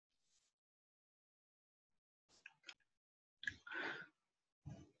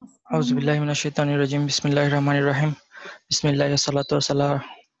আউযুবিল্লাহি মিনাশ শাইতানির রাজিম বিসমিল্লাহির রহমানির রহিম বিসমিল্লাহি ওয়াসসালাতু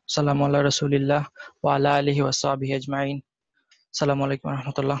ওয়াসসালামু আলা রাসূলিল্লাহ ওয়া আলা আলিহি ওয়া সাহবিহি আজমাইন। আসসালামু আলাইকুম ওয়া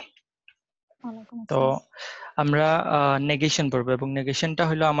রাহমাতুল্লাহ। ওয়ালাইকুম তো আসসালাম। আমরা নেগেশন পড়ব এবং নেগেশনটা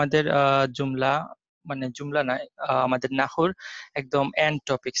হলো আমাদের জুমলা মানে জুমলা নয়, আমাদের নাহুর একদম এন্ড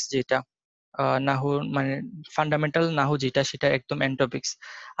টপিকস, যেটা নাহুর মানে ফান্ডামেন্টাল নাহু যেটা, সেটা একদম এন্ড টপিকস।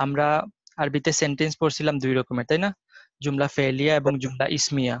 আমরা আরবিতে সেন্টেন্স পড়ছিলাম দুই রকমের, তাই না? জুমলা ফেলিয়া এবং জুমলা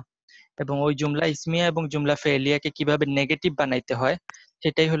ইসমিয়া। এবং ওই জুমলা ইসমিয়া এবং জুমলা ফেলিয়াকে কিভাবে নেগেটিভ বানাইতে হয়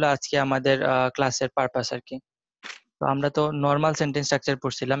সেটাই হলো আজকে আমাদের ক্লাসের পারপাস আর কি। তো আমরা তো নর্মাল সেন্টেন্স স্ট্রাকচার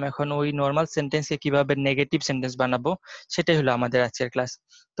পড়ছিলাম, এখন ওই নর্মাল সেন্টেন্সকে কিভাবে নেগেটিভ সেন্টেন্স বানাবো সেটাই হলো আমাদের আজকের ক্লাস।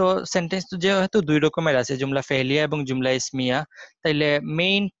 তো সেন্টেন্স তো যেহেতু দুই রকমের আছে, জুমলা ফেলিয়া এবং জুমলা ইসমিয়া, তাইলে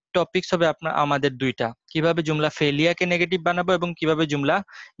মেইন টপিকস হবে আমাদের দুইটা, কিভাবে জুমলা ফেলিয়াকে নেগেটিভ বানাবো এবং কিভাবে জুমলা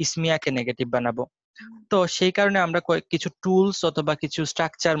ইসমিয়াকে নেগেটিভ বানাবো। তো সেই কারণে আমরা কিছু টুলস অথবা কিছু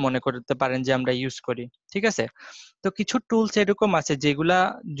স্ট্রাকচার মনে করতে পারেন যে আমরা ইউজ করি, ঠিক আছে? তো কিছু টুলস এরকম আছে যেগুলা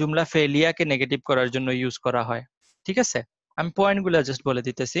জুমলা ফেলিয়াকে নেগেটিভ করার জন্য ইউজ করা হয়, ঠিক আছে? আমি পয়েন্টগুলো জাস্ট বলে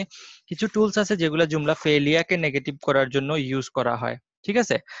দিতেছি। কিছু টুলস আছে যেগুলা জুমলা ফেলিয়াকে নেগেটিভ করার জন্য ইউজ করা হয়, ঠিক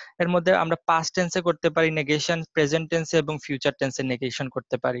আছে? এর মধ্যে আমরা পাস্ট টেন্সে করতে পারি নেগেশন, প্রেজেন্ট টেন্সে এবং ফিউচার টেন্সে নেগেশন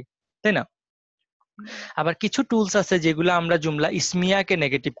করতে পারি, তাই না? আবার কিছু টুলস আছে যেগুলো আমরা জুমলা ইসমিয়াকে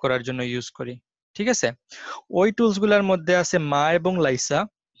নেগেটিভ করার জন্য ইউজ করি, ঠিক আছে? ওই টুলস গুলার মধ্যে আছে মা এবং লাইসা,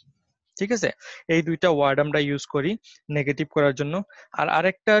 ঠিক আছে? এই দুইটা ওয়ার্ড আমরা ইউজ করি নেগেটিভ করার জন্য। আর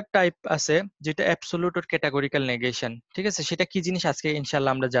আরেকটা টাইপ আছে যেটা অ্যাবসোলুট অর ক্যাটাগরিক্যাল নেগেশন, ঠিক আছে? সেটা কি জিনিস আজকে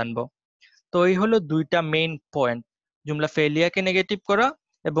ইনশাআল্লাহ আমরা জানবো। তো এই হলো দুইটা মেইন পয়েন্ট, জুমলা ফেলিয়াকে নেগেটিভ করা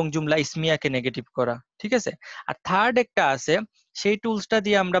এবং জুমলা ইসমিয়াকে নেগেটিভ করা, ঠিক আছে? আর থার্ড একটা আছে, সেই টুলসটা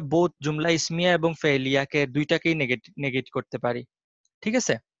দিয়ে আমরা বোথ জুমলা ইসমিয়া এবং ফেলিয়াকে দুইটাকেই নেগেট করতে পারি, ঠিক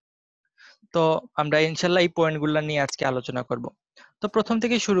আছে? তো আমরা ইনশাল্লাহ এই পয়েন্টগুলো নিয়ে আজকে আলোচনা করব। তো প্রথম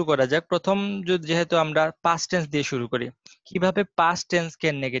থেকে শুরু করা যাক। প্রথম যেহেতু আমরা পাস্ট টেন্স দিয়ে শুরু করি, কিভাবে পাস্ট টেন্স কে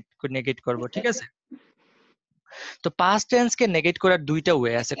নেগেট করব, ঠিক আছে? তো পাস্ট টেন্স কে নেগেট করার দুইটা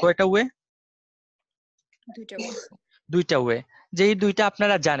ওয়ে আছে। কয়টা ওয়ে? দুইটা ওয়ে। যেই দুইটা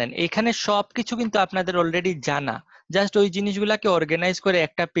আপনারা জানেন, এখানে সবকিছু কিন্তু আপনাদের অলরেডি জানা, জাস্ট ওই জিনিসগুলাকে অর্গানাইজ করে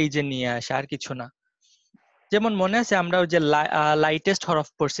একটা পেজে নিয়ে আসা, আর কিছু না। যেমন মনে আছে আমরা ওই যে লাইটেস্ট হরফ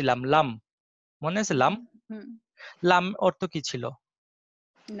পড়ছিলাম, লাম, মনে আছে? লাম, লাম অর্থ কি ছিল?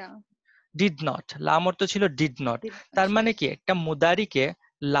 না, ডিড নট। লাম অর্থ ছিল ডিড নট। তার মানে কি, একটা মুদারিকে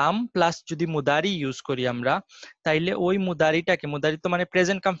লাম প্লাস যদি মুদারি ইউজ করি আমরা, তাইলে ওই মুদারিটাকে, মুদারি তো মানে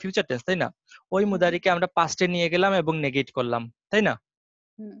প্রেজেন্ট কাম ফিউচার টেন্স, তাই না? ওই মুদারিকে আমরা পাস্টে নিয়ে গেলাম এবং নেগেট করলাম, তাই না?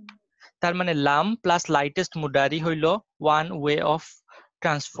 তার মানে লাম প্লাস লাইটেস্ট মুদারি হইল ওয়ান ওয়ে অফ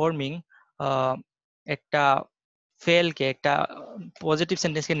ট্রান্সফর্মিং একটা ফেলকে, একটা পজিটিভ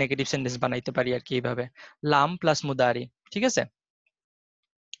সেন্টেন্সকে নেগেটিভ সেন্টেন্স বানাইতে পারি আর কি, এইভাবে লাম প্লাস মুদারি, ঠিক আছে?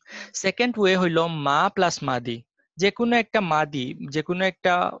 সেকেন্ড ওয়ে হইল মা প্লাস মাদি। যে কোনো একটা মাদি, যে কোনো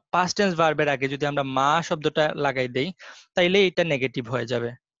একটা পাস্ট টেন্স ভার্বের আগে যদি আমরা মা শব্দটা লাগাই দেই, তাইলে এটা নেগেটিভ হয়ে যাবে,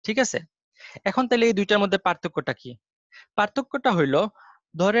 ঠিক আছে? এখন তাহলে এই দুইটার মধ্যে পার্থক্যটা কি? পার্থক্যটা হইল,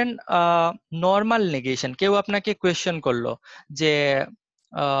 ধরেন নর্মাল নেগেশন, কেউ আপনাকে কোয়েশ্চেন করলো যে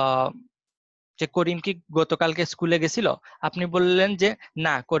যে করিম কি গতকালকে স্কুলে গেছিল? আপনি বললেন যে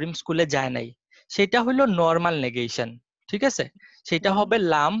না, করিম স্কুলে যায় নাই। সেটা হলো নর্মাল নেগেশন, ঠিক আছে? সেটা হবে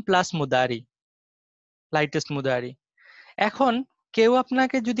লাম প্লাস মুদারি, লাইটেস্ট মুদারি। এখন কেউ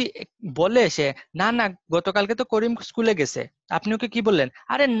আপনাকে যদি বলে সে না না, গতকালকে তো করিম স্কুলে গেছে, আপনি ওকে কি বললেন?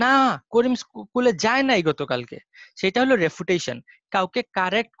 আরে না, করিম স্কুলে যায় নাই গতকালকে। সেটা হলো রেফুটেশন, কাউকে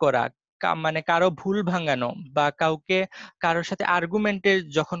কারেক্ট করা, মানে কারো ভুল ভাঙানো, বা কাউকে, কারোর সাথে আর্গুমেন্টের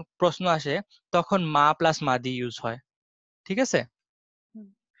যখন প্রশ্ন আসে তখন মা প্লাস মাদি ইউজ হয়, ঠিক আছে?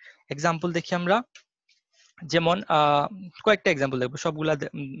 এক্সাম্পল দেখি আমরা। যেমন কয়েকটা এক্সাম্পল দেখবো, সবগুলা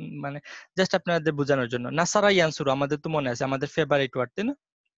মানে জাস্ট আপনাদের বোঝানোর জন্য। নাসারা ইয়ানসুরু আমাদের তো মনে আছে, আমাদের ফেভারিট ওয়ার্ড, তাই না?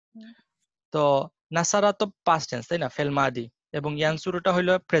 তো নাসারা তো পাস্ট টেন্স, তাই না, ফেল মাদি, এবং ইয়ানসুরুটা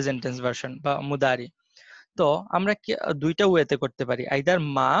হলো প্রেজেন্ট টেন্স ভার্সন বা মুদারি। তো আমরা কি দুইটা ওয়েতে করতে পারি, আইদার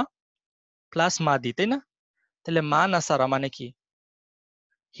মা প্লাস মাদি, তাই না? তাহলে মা নাসারা মানে কি?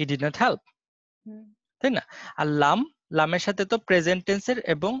 হি ডিড নট হেল্প, তাই না? আর লাম, লামের সাথে তো প্রেজেন্ট টেন্সের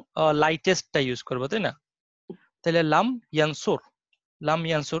এবং লাইটেস্টটা ইউজ করবো, তাই না? তাহলে লাম ইয়ানসুর, লাম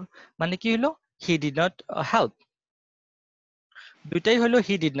ইয়ানসুর মানে কি হলো? He did not help. দুইটাই হলো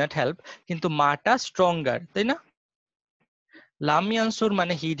হি ডিড নট হেল্প, কিন্তু মাটা স্ট্রঙ্গার, তাই না? লাম ইয়ানসুর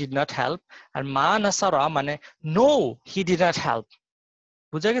মানে হি ডিড নট হেল্প, আর মা নাসারা মানে no, he did not help.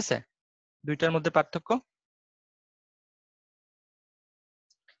 বুঝা গেছে দুইটার মধ্যে পার্থক্য?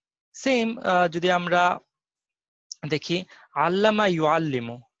 সেম যদি আমরা দেখি আল্লামা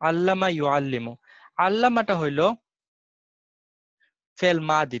ইউআল্লিমু, আল্লামা ইউআল্লিমু, আল্লামাটা হইলো ফেল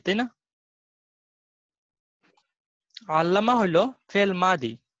মাদি, তাই না? আল্লামা হইলো ফেল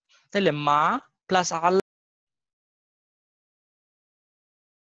মাদি, তাহলে মা plus I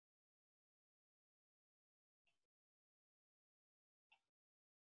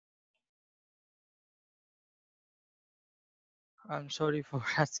am sorry for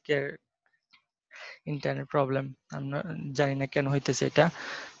আজকের ইন্টারনেট প্রবলেম, আমরা জানি না কেন হইতেছে এটা।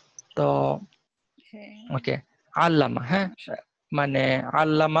 তো হ্যাঁ, ওকে, আল্লামা, হ্যাঁ, সমস্যা। মানে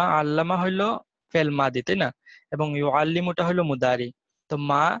আল্লামা, আল্লামা হইলো ফেল মাদি, তাই না? এবং ইউআল্লিমুটা হইলো মুদারি। তো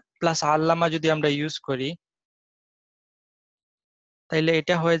মা প্লাস আল্লামা যদি আমরা ইউজ করি, তাইলে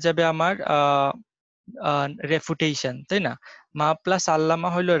এটা হয়ে যাবে আমার রেফুটেশন, তাই না? মা প্লাস আল্লামা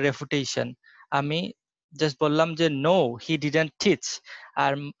হইলো রেফুটেশন। আমি জাস্ট বললাম যে নো হি ডিডন্ট টিচ,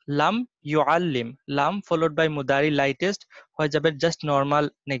 আর লাম ইউআল্লিম, লাম ফলোড বাই মুদারি লাইটেস্ট হয়ে যাবে জাস্ট নর্মাল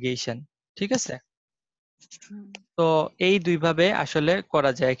নেগেশন। ঠিক আছে? হুম, তো এই দুইভাবে আসলে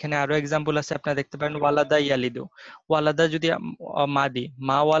করা যায়। এখানে আরো এক্সাম্পল আছে, আপনারা দেখতে পারেন ওয়ালাদা ইয়ালিদু। ওয়ালাদা যদি মাদি,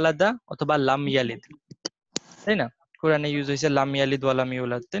 মা ওয়ালাদা অথবা লাম ইয়ালিদ, তাই না? কোরআনে ইউজ হয়েছে লাম ইয়ালিদ ওয়ালাম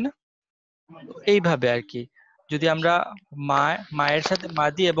ইউলাদ, তাই না? তো এইভাবে আর কি, যদি আমরা মা, মায়ের সাথে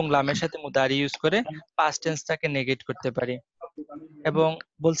মাদি এবং লামের সাথে মুদারি ইউজ করে পাস্ট টেন্সটাকে নেগেট করতে পারি। এবং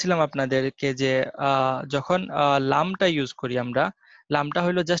বলছিলাম আপনাদেরকে যে যখন লামটা ইউজ করি আমরা, লামটা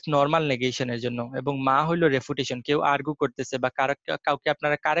হইলো জাস্ট নর্মাল নেগেশনের জন্য, এবং মা হইলো রেফুটেশন, কেউ আর্গু করতেছে বা কাউকে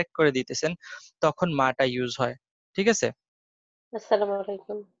আপনারা কারেক্ট করে দিতেছেন, তখন মাটা ইউজ হয়। ঠিক আছে? আসসালামু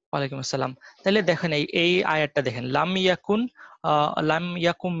আলাইকুম। ওয়ালাইকুম আসসালাম। তাহলে দেখেন এই এই আয়াতটা দেখেন, লাম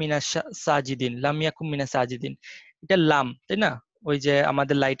ইয়াকুম মিনাস সাজিদিন, লাম ইয়াকুম মিনাস সাজিদিন, এটা লাম, তাই না? ওই যে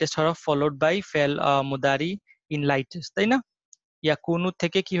আমাদের লাইটেস্ট হরফ followed by fail মুদারি in lightest, তাই না? ইয়াকুনু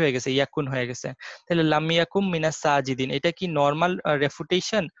থেকে কি হয়ে গেছে, ইয়াকুন হয়ে গেছে। তাহলে লাম ইয়াকুম মিনাস সাজিদিন, এটা কি নর্মাল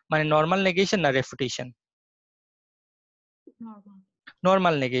রেফুটেশন, মানে নর্মাল নেগেশন না রেফুটেশন? নরমাল।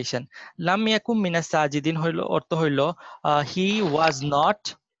 Normal negation. লাম ইয়াকুম মিনাস সাজিদিন হইলো, অর্থ হইলো হি ওয়াজ নট,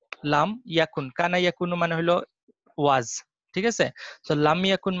 লাম ইয়াকুন, কানা ইয়াকুনু মানে হইলো ওয়াজ। ঠিক আছে? তো লাম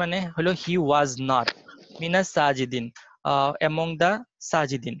ইয়াকুন মানে হলো হি ওয়াজ নট মিনাস সাজিদিন, among the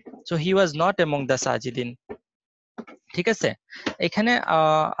সাজিদিন। So he was not among দা সাজিদিন। ঠিক আছে? এখানে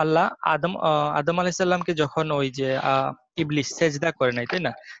আল্লাহ আদম আলাইসাল্লামকে যখন ওই যে ইবলিস সেজদা করে নাই, তাই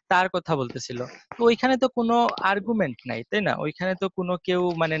না, তার কথা বলতেছিল। তো ওইখানে তো কোনো আর্গুমেন্ট নাই, তাই না? ওইখানে তো কোনো কেউ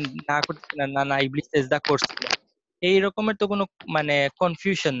মানে না করতেছে না, না না ইবলিস সেজদা করছিল, এই রকমের তো কোনো মানে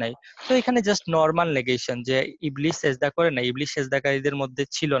কনফিউশন নাই। তো এখানে জাস্ট নর্মাল নেগেশন যে ইবলিস সেজদা করে না, ইবলিস সেজদাকারীদের মধ্যে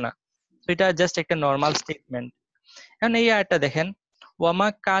ছিল না। তো এটা জাস্ট একটা নর্মাল স্টেটমেন্ট। এখন এই আয়াতটা দেখেন, ওয়ামা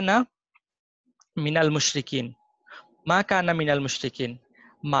কানা মিনাল মুশরিকিন, মা কানা মিনাল মুশরিকিন,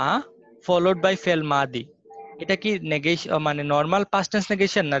 মা ফলোড বাই ফেল মাদি, এটা কি নেগেশন, মানে নর্মাল পাস্ট টেন্স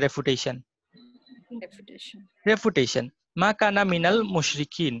নেগেশন না রেফুটেশন? রেপুটেশন। রেফুটেশন। মা কানা মিনাল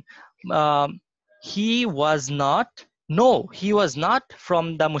মুশরিকিন, হি was not, no he was not from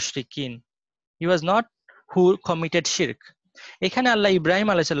the মুশরিকিন, he was not who committed শিরক। এখানে আল্লাহ ইব্রাহিম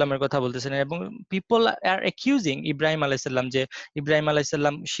আলাইসাল্লামের কথা বলতেছেন, এবং পিপল আর অ্যাকিউজিং ইব্রাহিম আলাইসাল্লাম যে ইব্রাহিম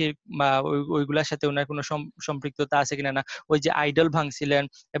আলাইসাল্লাম শিরক বা ওইগুলার সাথে ওনার কোনো সম্পৃক্ততা আছে কিনা, না ওই যে আইডল ভাঙছিলেন,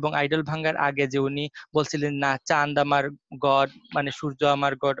 এবং আইডল ভাঙার আগে যে উনি বলছিলেন না চাঁদ আমার গড, মানে সূর্য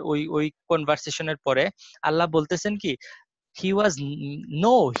আমার গড, ওই ওই কনভারসেশনের পরে আল্লাহ বলতেছেন কি, হি ওয়াজ,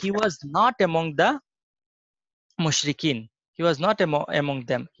 no he was not among the মুশরিকিন, he was not among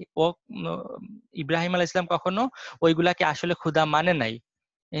them. ও ইব্রাহিম আলাইহিস সালাম কখনো ওইগুলাকে আসলে খোদা মানে নাই,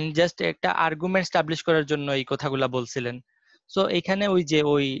 জাস্ট একটা আর্গুমেন্ট স্টাবলিশ করার জন্য এই কথাগুলা বলছিলেন। সো এখানে ওই যে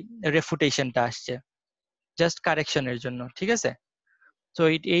ওই রেফুটেশনটা আসছে জাস্ট কারেকশনের জন্য। ঠিক আছে? তো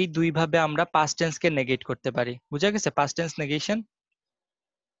এই দুই ভাবে আমরা পাস্ট টেন্স কে নেগেট করতে পারি। বুঝা গেছে পাস্ট টেন্স নেগেশন?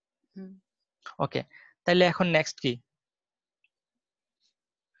 হুম, ওকে, তাহলে এখন নেক্সট কি?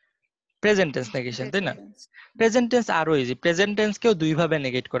 প্রেজেন্ট টেন্স নেগেশন, তাই প্রেজেন্ট না? টেন্স। প্রেজেন্ট টেন্স আরো ইজি। প্রেজেন্ট টেন্স কেও দুই ভাবে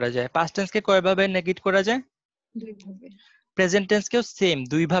নেগেট করা যায়। পাস্ট টেন্স কে কয় ভাবে নেগেট করা যায়? দুই ভাবে। প্রেজেন্ট টেন্স কেও সেম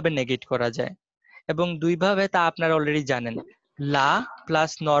দুই ভাবে নেগেট করা যায়, এবং দুই ভাবে তা আপনারা অলরেডি জানেন, লা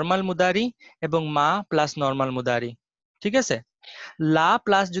প্লাস নর্মাল মুদারি এবং মা প্লাস নর্মাল মুদারি। ঠিক আছে? লা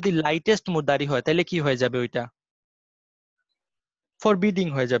প্লাস যদি লাইটেস্ট মুদারি হয় তাহলে কি হয়ে যাবে? ওইটা ফরবিডিং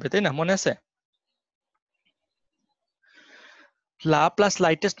হয়ে যাবে, তাই না? মনে আছে? লা প্লাস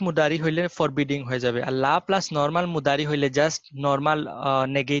লাইটেস্ট মুদারি হইলে ফরবিডিং হয়ে যাবে, আর লা প্লাস নর্মাল মুদারি হইলে জাস্ট নর্মাল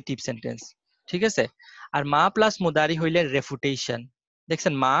নেগেটিভ সেন্টেন্স। ঠিক আছে? আর মা প্লাস মুদারি হইলে রেফুটেশন।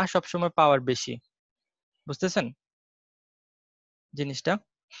 দেখছেন, মা সবসময় পাওয়ার বেশি। বুঝতেছেন জিনিসটা?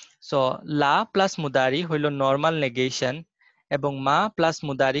 সো লা প্লাস মুদারি হইল নর্মাল নেগেশন, এবং মা প্লাস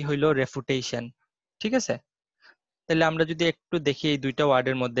মুদারি হইল রেফুটেশন। ঠিক আছে? তাহলে আমরা যদি একটু দেখি এই দুইটা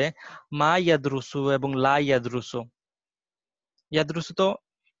ওয়ার্ডের মধ্যে, মা ইয়াদরুসু এবং লা ইয়াদরুসু, ইয়াদরুসু তো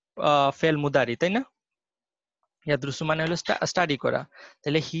ফেল মুদারি, তাই না? ইয়াদরুসু মানে হলো স্টাডি করা।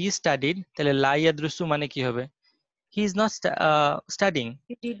 তাহলে হি স্টাডিড, তাহলে লা ইয়াদরুসু মানে কি হবে? He is not studying.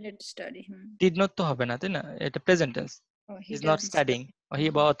 He did not study. Did not তো হবে না, তাই না? এটা present tense. Oh, he he is not doesn't studying, study.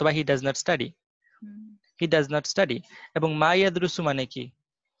 অথবা he does not study. He does not study. এবং মা ইয়াদরুসু মানে কি?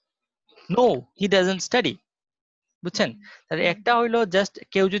 No, he doesn't study. বুঝছেন? তাহলে একটা হইলো জাস্ট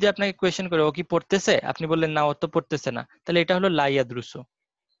কেউ যদি আপনাকে কোয়েশ্চেন করে ও কি পড়তেছে, আপনি বললেন না ও তো পড়তেছে না, তাহলে এটা হলো লা ইয়াদরুসু।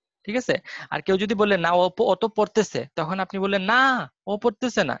 ঠিক আছে? আর কেউ যদি বলে না ও তো পড়তেছে, তখন আপনি বললেন না ও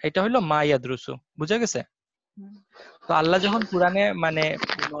পড়তেছে না, এটা হলো মা ইয়াদরুসু। বুঝা গেছে? তো আল্লাহ যখন কোরআনে মানে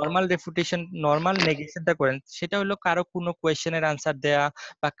নর্মাল রেফুটেশন, নর্মাল নেগেশনটা করেন, সেটা হলো কারো কোনো কোয়েশ্চেনের আনসার দেয়া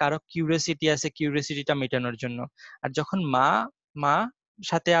বা কারো কিউরিওসিটি আছে, কিউরিওসিটিটা মেটানোর জন্য। আর যখন মা মা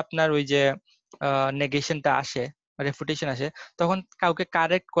সাথে আপনার ওই যে নেগেশনটা আসে, রেফুটেশন আসে, তখন কাউকে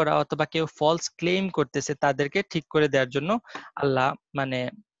কারেক্ট করা অথবা কেউ ফলস ক্লেম করতেছে তাদেরকে ঠিক করে দেওয়ার জন্য আল্লাহ মানে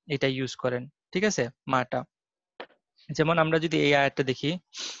এটা ইউজ করেন। ঠিক আছে? মাটা। যেমন আমরা যদি এই আয়াতটা দেখি,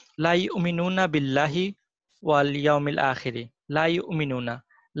 লা ইউমিনুনা বিল্লাহি ওয়াল ইয়াউমিল আখিরি। লা ইউমিনুনা,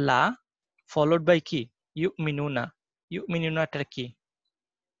 লা ফলোড বাই কি? ইউমিনুনা। ইউমিনুনাটা কি?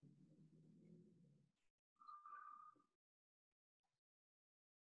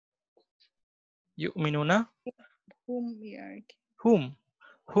 ইউমিনুনা Whom we are. হুম,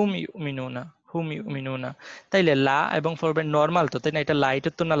 হুম ইউমিনুনা, হুম ইউমিনুনা। তাইলে লা এবং ফরবে নরমাল তো, তাই না? এটা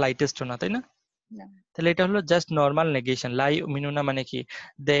লাইটের তো না, লাইটেস্ট না, তাই না? No. তাহলে এটা হলো জাস্ট নরমাল নেগেশন। লা ইউমিনুনা মানে কি?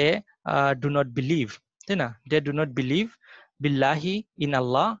 দে ডু নট বিলিভ, তাই না? দে ডু নট বিলিভ বিল্লাহি, ইন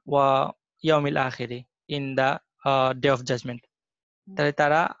আল্লাহ, ওয়া ইয়াউমিল আখিরি, in the day of judgement. তাহলে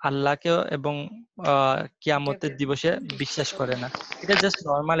তারা আল্লাহকে এবং কিয়ামতের দিবসে বিশ্বাস করে না। এটা জাস্ট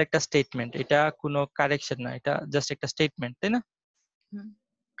নরমাল একটা স্টেটমেন্ট, এটা কোনো কারেকশন না, এটা জাস্ট একটা স্টেটমেন্ট, তাই না?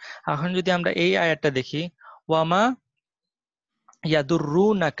 এখন যদি আমরা এই আয়াতটা দেখি, ওয়ামা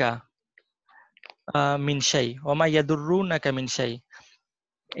ইয়াদুররুনাকা মিন শাই, ওয়ামা ইয়াদুররুনাকা মিন শাই।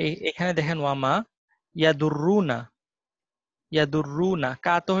 এখানে দেখেন ওয়ামা ইয়াদুররুনা, ইয়াদুররুনা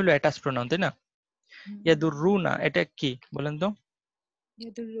কা তো হলো অ্যাটাচ প্রোনাউন, তাই না? ইয়াদুররুনা এটা কি বলেন তো?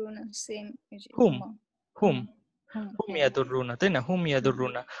 Yadurruna, same as হুম, Huma. হুম, হুম হ্যাঁ। ইয়াদুররুনা, তাই না? হুম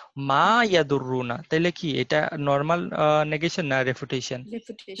ইয়াদুররুনা। মা ইয়াদুররুনা, তাইলে কি এটা নরমাল নেগেশন না রেফুটেশন?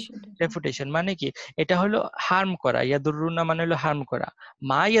 Reputation. রেফুটেশন মানে কি? এটা হলো হার্ম করা। ইয়াদুররুনা মানে হলো হার্ম করা।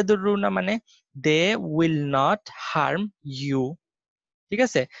 মা ইয়াদুররুনা মানে they will not harm you. ঠিক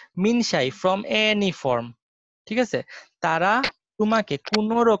আছে? মিন শাই, ফ্রম এনি ফর্ম। ঠিক আছে? তারা তোমাকে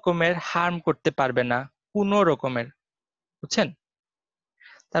কোনো রকমের হার্ম করতে পারবে না, কোনো রকমের। বুঝছেন?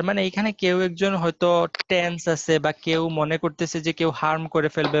 তার মানে এখানে কেউ একজন হয়তো টেন্স আছে বা কেউ মনে করতেছে যে কেউ হার্ম করে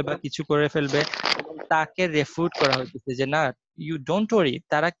ফেলবে বা কিছু করে ফেলবে, এবং তাকে রেফুট করা হইতেছে যে না, ইউ ডোন্ট ওয়ারি,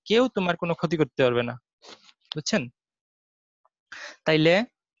 তারা কেউ তোমার কোনো ক্ষতি করতে পারবে না। বুঝছেন? তাইলে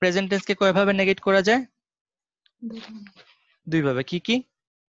প্রেজেন্ট টেন্সকে কয়ভাবে নেগেট করা যায়? দুইভাবে। কি কি?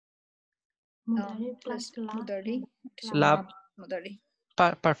 Plus Mudari. লা, Mudari.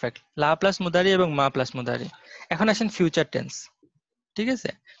 পারফেক্ট। লা প্লাস মুদারি এবং মা প্লাস মুদারি। এখন আসেন ফিউচার টেন্স। ঠিক আছে?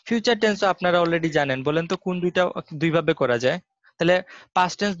 ফিউচার টেন্সও আপনারা অলরেডি জানেন। বলেন তো কোন দুইটা দুইভাবে করা যায়? তাহলে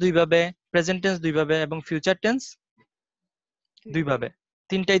পাস্ট টেন্স দুইভাবে, প্রেজেন্ট টেন্স দুইভাবে এবং ফিউচার টেন্স দুইভাবে।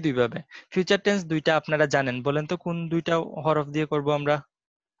 তিনটাই দুইভাবে। ফিউচার টেন্স দুইটা আপনারা জানেন। বলেন তো কোন দুইটা হরফ দিয়ে করব আমরা?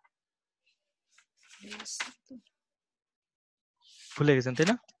 ভুলে গেছেন, তাই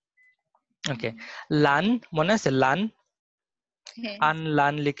না? ওকে। লান মনে আছে? লান, আন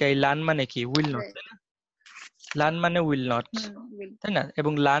লান লিখাই। লান মানে কি? উইল নট, তাই না? লান মানে উইল নট, তাই না?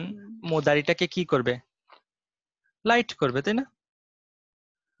 এবং লান মুদারিটাকে কি করবে? লাইট করবে, তাই না?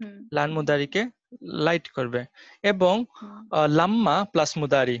 লান মুদারিকে লাইট করবে। এবং লাম্মা প্লাস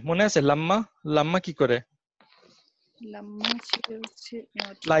মুদারি মনে আছে? লাম্মা, লাম্মা কি করে? Lamma হচ্ছে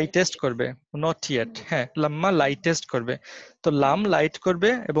not লাইটেস্ট করবে, নট ইয়েট। হ্যাঁ, লাম্মা লাইটেস্ট করবে। তো লাম লাইট করবে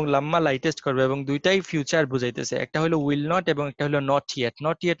এবং লাম্মা লাইটেস্ট করবে, এবং দুইটাই ফিউচার বুঝাইতেছে। একটা হলো উইল নট এবং একটা হলো নট ইয়েট।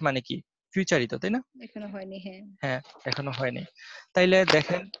 নট ইয়েট মানে কি? ফিউচারই তো, তাই না? এখনো হয়নি। হ্যাঁ। হ্যাঁ, এখনো হয়নি। তাইলে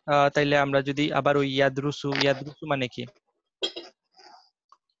দেখেন, তাইলে আমরা যদি আবার ওই ইয়াদরুসু, ইয়াদরুসু মানে কি?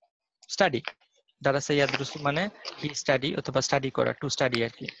 স্টাডি। দারাসা ইয়াদরুসু মানে হি স্টাডি অথবা স্টাডি করা, টু স্টাডি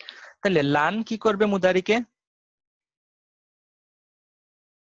আর কি। তাহলে লান কি করবে মুদারিকে?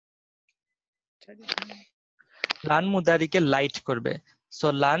 লান মুদারিকে লাইট করবে। সো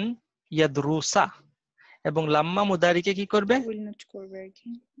লান ইয়াদরুসা। এবং লাম্মা মুদারিকে কি করবে? উইল নট করবে আর কি।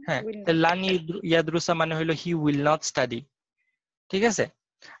 হ্যাঁ, লান ইয়াদরুসা মানে হলো হি উইল নট স্টাডি। ঠিক আছে?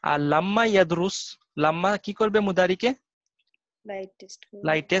 আর লাম্মা ইয়াদরুস, লাম্মা কি করবে মুদারিকে? লাইট টেস্ট করবে।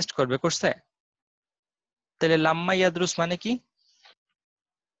 লাইট টেস্ট করবে। করছে? তাহলে লাম্মা ইয়াদরুস মানে কি?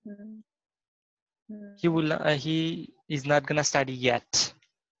 হি is not gonna study yet.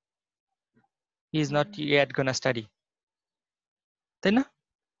 He is not yet gonna study. তাই না?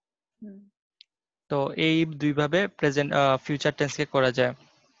 তো এই দুইভাবে প্রেজেন্ট ফিউচার টেন্সকে করা যায়।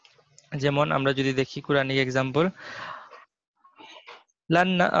 যেমন আমরা যদি দেখি কুরআনিক এক্সাম্পল, লান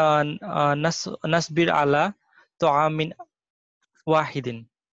নাসবির আলা তুআমিন ওয়াহিদিন।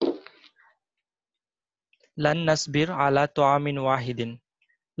 লান নাসবির আলা তুআমিন ওয়াহিদিন।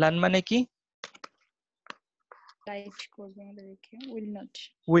 লান মানে কি? লাইট করবে আমাদেরকে,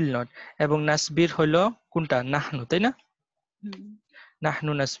 উইল নট। এবং নাসবির হলো কোনটা? নাহনু, তাই না? হুম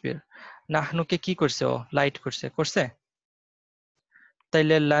নাহনু নাসবির। নাহনুকে কি করছে ও? লাইট করছে। করছে?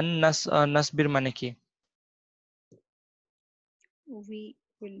 তাইলে লান নাসবির মানে কি? we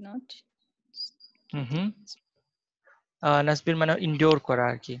will not নাসবির মানে ইনডিওর করা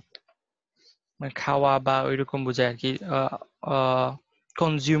আর কি, মানে খাওয়া বা ওইরকম বোঝায় আর কি,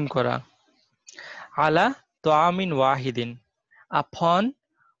 কনজিউম করা। আলা তুআমিন ওয়াহিদিন, আপন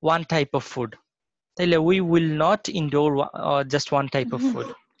ওয়ান টাইপ অফ ফুড। তাইলে we will not indoor just one type of food.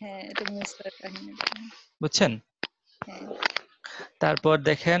 হ্যাঁ, এটা মুসার কাহিনী। বুঝছেন? হ্যাঁ, তারপর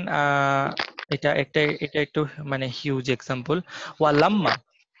দেখেন এটা একটু মানে হিউজ এক্সাম্পল। ওয়া লাম্মা,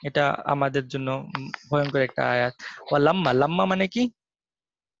 এটা আমাদের জন্য ভয়ঙ্কর একটা আয়াত। ওয়া লাম্মা, লাম্মা মানে কি?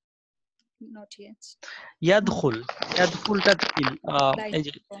 not yet ইয়াদখুল। ইয়াদখুলটা কি? এই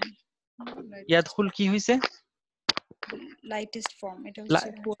যে ইয়াদখুল কি হইছে? লাইটেস্ট ফর্ম, এটা হচ্ছে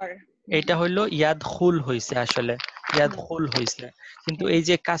হুয়ার। এটা হইলো ইয়াদখুল হইছে, আসলে ইয়াদখুল হইছে, কিন্তু এই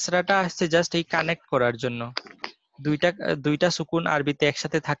যে কাসরাটা আসছে জাস্ট এই কানেক্ট করার জন্য। দুইটা সুকুন আরবিতে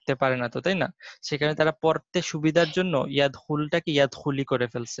একসাথে থাকতে পারে না তো, তাই না? সেখানে তারা পড়তে সুবিধার জন্য ইয়াদখুলটাকে ইয়াদখুলি করে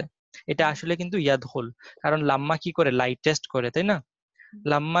ফেলছে। এটা আসলে কিন্তু ইয়াদখুল, কারণ লাম্মা কি করে? লাইটেস্ট করে, তাই না?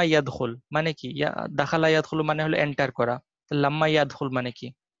 লাম্মা ইয়াদখুল মানে কি? দাখালা ইয়াদখুল মানে হলো এন্টার করা। লাম্মা ইয়াদখুল মানে কি?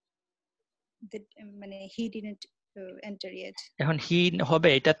 মানে he didn't enter yet। এখন হি হবে,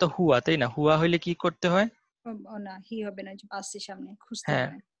 এটা তো হুয়া, তাই না? হুয়া হইলে কি করতে হয়? ও না, হি হবে না, আসছে সামনে, খুঁজতে হ্যাঁ,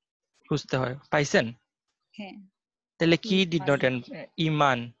 হবে। খুঁজতে হয়। পাইছেন? হ্যাঁ, তাহলে কি ডিড নট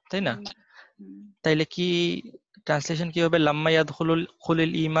ইমান, তাই না? তাইলে কি ট্রান্সলেশন কি হবে? লাম্মা ইয়াদখুলুল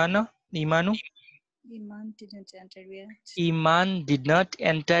খুলিল ইমানু ইমান didn't enter yet। Iman did not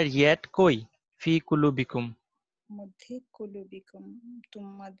enter yet কই? ফি কুলুবিকুম, মধ্যে কুলুবিকুম,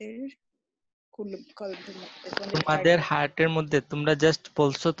 তোমাদের কলবের মধ্যে, তোমাদের হার্টের মধ্যে। তোমরা জাস্ট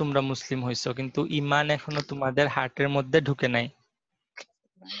বলছো তোমরা মুসলিম হইছো, কিন্তু ইমান এখনো তোমাদের হার্টের মধ্যে ঢুকে নাই।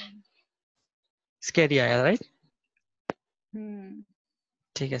 স্ক্যারি আয়া, রাইট?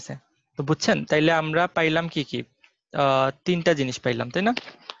 ঠিক আছে, তো বুঝছেন? তাইলে আমরা পাইলাম কি কি? তিনটা জিনিস পাইলাম, তাই না?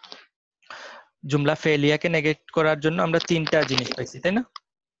 জুমলা ফেলিয়াকে নেগেট করার জন্য আমরা তিনটা জিনিস পাইছি, তাই না?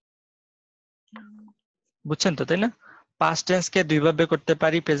 বুঝছেন তো, তাই না? পাস্ট টেন্সকে দুইভাবে করতে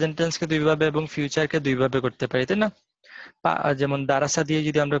পারি, প্রেজেন্ট টেন্সকে দুইভাবে, এবং ফিউচারকে দুইভাবে করতে পারি, তাই না? যেমন দারাসা দিয়ে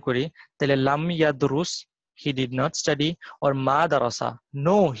যদি আমরা করি, তাহলে লাম ইয়াদরুস, he did not study, or মা দারাসা,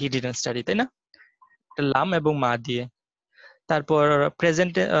 নো হি ডিডন্ট স্টাডি, তাই না? লাম এবং মা দিয়ে। তারপর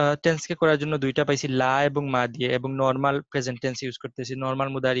প্রেজেন্ট টেন্সকে করার জন্য দুইটা পাইছি, লা এবং মা দিয়ে, এবং নর্মাল প্রেজেন্ট টেন্স ইউজ করতেছি, নর্মাল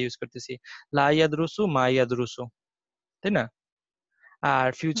মুদারি ইউজ করতেছি, লা ইয়াদরুসু মা ইয়াদরুসু, তাই না? আর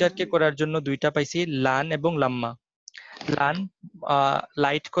ফিউচারকে করার জন্য দুইটা পাইছি, লান এবং লাম্মা। লান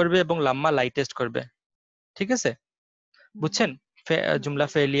লাইট করবে এবং লাম্মা লাইটেস্ট করবে। ঠিক আছে, বুঝছেন? জুমলা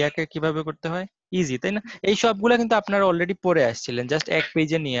ফেলিয়াকে কিভাবে করতে হয়? ইজি, তাই না? এই সবগুলা কিন্তু আপনারা অলরেডি পড়ে আসছিলেন, জাস্ট এক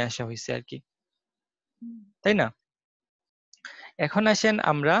পেজে নিয়ে আসা হয়েছে আর কি, তাই না? এখন আসেন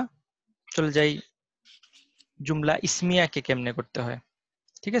আমরা চলে যাই জুমলা ইসমিয়াকে কেমনে করতে হয়।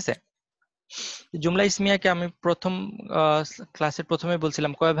 ঠিক আছে, জুমলা ইসমিয়াকে আমি প্রথম ক্লাসের প্রথমে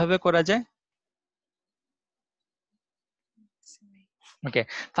বলছিলাম কয়ভাবে করা যায়। ওকে,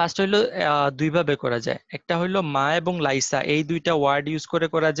 ফার্স্ট হইলো দুইভাবে করা যায়। একটা হইলো মা এবং লাইসা, এই দুইটা ওয়ার্ড ইউজ করে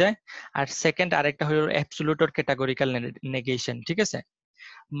করা যায়। আর সেকেন্ড আরেকটা হইলো অ্যাবসলিউট অর ক্যাটাগরিক্যাল নেগেশন। ঠিক আছে,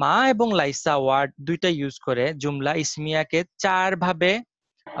 মা এবং লাইসা ওয়ার্ড দুইটা ইউজ করে জুমলা ইসমিয়াকে চার ভাবে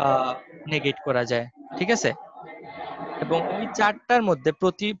নেগেট করা যায়। ঠিক আছে, এবং ওই চারটার মধ্যে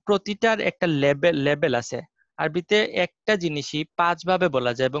প্রতিটার একটা লেভেল আছে। আরবিতে একটা জিনিসই পাঁচ ভাবে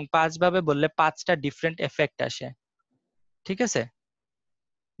বলা যায়, এবং পাঁচ ভাবে বললে পাঁচটা ডিফারেন্ট এফেক্ট আসে। ঠিক আছে,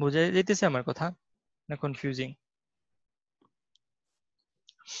 বুঝা যাইতেছে আমার কথা না কনফিউজিং?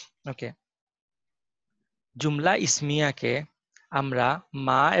 ওকে, জুমলা ইসমিয়াকে আমরা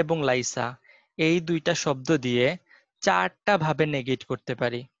মা এবং লাইসা এই দুইটা শব্দ দিয়ে চারটা ভাবে নেগেট করতে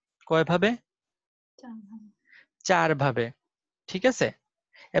পারি। কয় ভাবে? চার ভাবে। ঠিক আছে,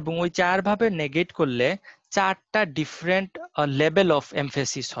 এবং ওই চার ভাবে নেগেট করলে চারটা ডিফারেন্ট লেভেল অফ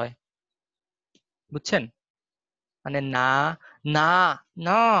এমফেসিস হয়। বুঝছেন? মানে না, না,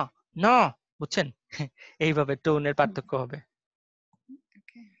 না, না, বুঝছেন? এইভাবে টোনের পার্থক্য হবে।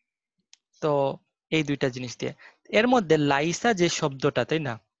 Okay. তো এই দুইটা জিনিস দিয়ে, এর মধ্যে লাইসা যে শব্দটা, তাই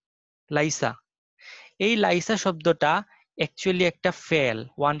না, লাইসা, এই লাইসা শব্দটা অ্যাকচুয়ালি একটা fail,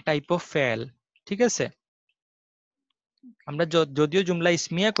 one type of fail, ঠিক আছে? আমরা যদিও জুমলা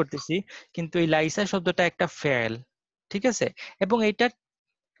ইসমিয়া করতেছি, কিন্তু এই লাইসা শব্দটা একটা ফেল, ঠিক আছে? এবং এটার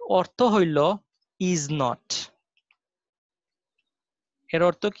অর্থ হইল ইজ নট। এর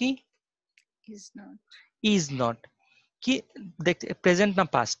অর্থ কি? Is not. ইজ নট কি দেখতে, প্রেজেন্ট না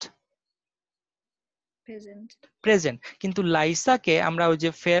পাস্ট? Present. প্রেজেন্ট। কিন্তু লাইসাকে আমরা ওই যে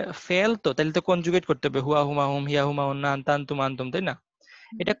ফেল, তো তাহলে তো কনজুগেট করতে হবে, হুয়া হুমা হুম, হিয়া হুমা হুন্না, আনতা আনতুম আনতুম, তাই না?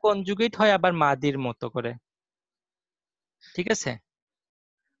 এটা কনজুগেট হয় আবার মাদির মতো করে, ঠিক আছে?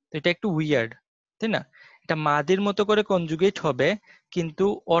 তো এটা একটু উইয়ার্ড, তাই না? এটা মাদির মতো করে কনজুগেট হবে, কিন্তু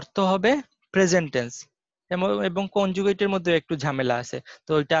অর্থ হবে প্রেজেন্ট টেন্স, এবং কনজুগেটের মধ্যে একটু ঝামেলা আছে।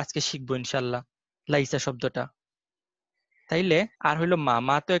 তো এটা আজকে শিখবো ইনশাল্লাহ, লাইসা শব্দটা। তাইলে আর হইলো মা,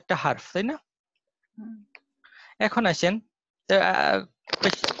 মা তো একটা হার্ফ, তাই না? এখন আসেন,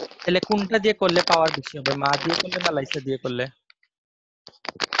 question, তাহলে কোনটা দিয়ে করলে পাওয়ার বেশি হবে, মা দিয়ে করলে না লাইসা দিয়ে করলে?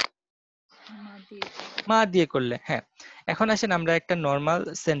 মা দিয়ে করলে, হ্যাঁ। এখন আসেন আমরা একটা নর্মাল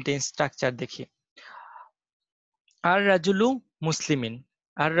সেন্টেন্স স্ট্রাকচার দেখি। আর রাজুলু মুসলিমিন,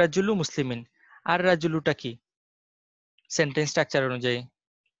 আর রাজুলু মুসলিমিন, আর রাজুলুটা কি সেন্টেন্স স্ট্রাকচার অনুযায়ী?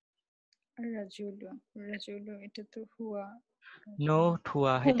 রাজুলু, রাজুলু এটা তো হুয়া। নো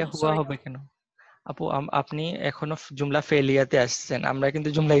হুয়া, হুম, এটা হুয়া sorry. হবে কেন? আপু আপনি এখনো জুমলা ফেলিয়াতে আসছেন, আমরা কিন্তু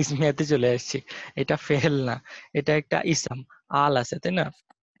জুমলা ইসমিয়াতে চলে আসছি। এটা ফেল না, এটা একটা ইসম, আল আছে, তাই না?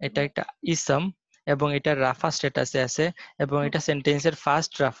 এটা একটা ইসম, এবং এটা রাফা স্ট্যাটাসে আছে, এবং এটা সেন্টেন্সের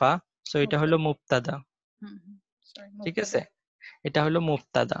ফার্স্ট রাফা, সো এটা হলো মুবতাদা, ঠিক আছে? এটা হলো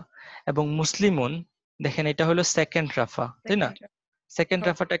মুবতাদা। এবং মুসলিমুন, দেখেন এটা হলো সেকেন্ড রাফা, তাই না? সেকেন্ড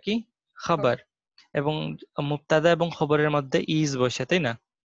রাফাটা কি? খবর। এবং মুবতাদা এবং খবরের মধ্যে ইজ বসে, তাই না?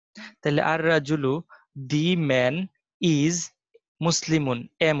 তাহলে আর রাজুলু, the man is মুসলিমুন,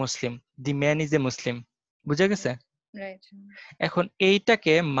 A Muslim, the man is a মুসলিম, বুঝা গেছে? এখন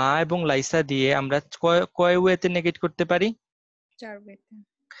এইটাকে মা এবং লাইসা দিয়ে আমরা কয় ওয়েতে নেগেট করতে পারি?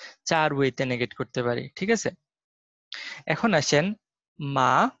 4 ওয়েতে নেগেট করতে পারি, ঠিক আছে? এখন আসেন,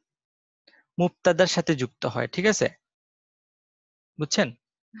 মা মুবতাদার সাথে যুক্ত হয়, ঠিক আছে? বুঝছেন?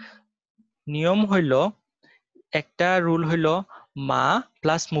 নিয়ম হইল, একটা রুল হইল, মা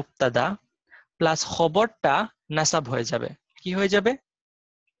প্লাস মুবতাদা প্লাস খবরটা নাসাব হয়ে যাবে। কি হয়ে যাবে?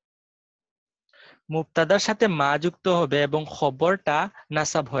 মুবতাদার সাথে মা যুক্ত হবে এবং খবরটা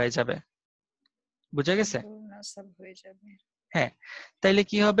নাসাব হয়ে যাবে, বুঝা গেছে? নাসাব হয়ে যাবে। হ্যাঁ, তাইলে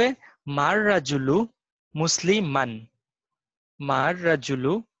কি হবে? মার রাজুলু মুসলিমান, মার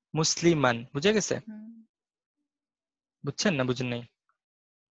রাজুলু মুসলিমান, বুঝা গেছে? বুঝছেন না বুঝেন নাই?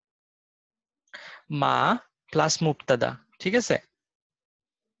 মা প্লাস মুবতাদা, ঠিক আছে?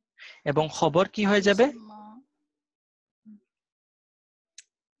 এবং খবর কি হয়ে যাবে?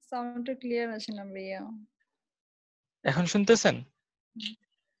 সাউন্ডটা ক্লিয়ার আছে না ভাইয়া? এখন শুনতেছেন?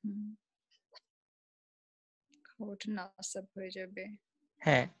 খবরটা নাসাব হয়ে যাবে।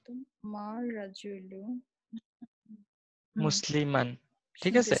 হ্যাঁ, তো মার রাজুলু মুসলিমান,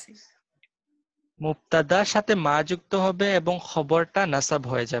 ঠিক আছে? মুবতাদার সাথে মা যুক্ত হবে এবং খবরটা নাসাব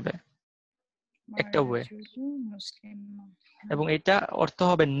হয়ে যাবে, একটা ওয়ে। এবং এটা অর্থ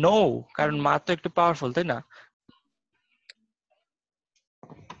হবে নো, কারণ মা তো একটু পাওয়ারফুল, তাই না?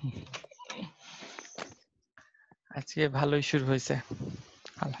 আজকে ভালোই শুরু হয়েছে,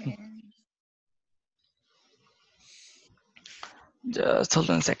 জাস্ট হোল্ড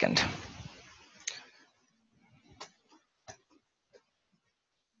অন সেকেন্ড।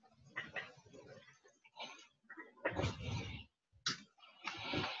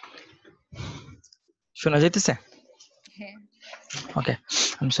 শোনা যাইতেছে? হ্যাঁ, ওকে,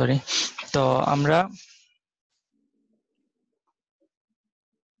 আই এম সরি। তো আমরা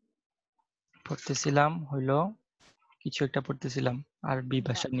পড়তেছিলাম হইলো, কিছু একটা পড়তেছিলাম আরবি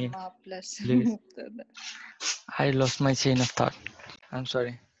ভাষা নিয়ে। মা plus মুবতাদা। I lost my chain of thought. I'm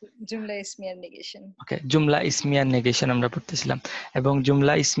sorry. Jumla ইসমিয়ার negation. Okay, Jumla ইসমিয়া negation আমরা পড়তেছিলাম, এবং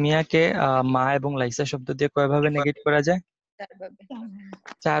জুমলা ইসমিয়াকে মা এবং লাইসা শব্দ দিয়ে কয়ভাবে নেগেট করা যায়?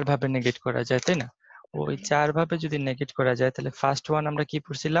 4 ভাবে নেগেট করা যায়, তাই না? ওই 4 ভাবে যদি নেগেট করা যায়, তাহলে ফার্স্ট ওয়ান আমরা কি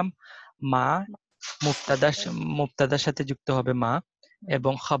পড়ছিলাম? মা মুবতাদার সাথে যুক্ত হবে মা,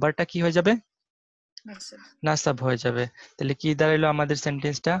 এবং খাবারটা কি হয়ে যাবে? নাসাব হয়ে যাবে। তাহলে কি দাঁড়াইলো আমাদের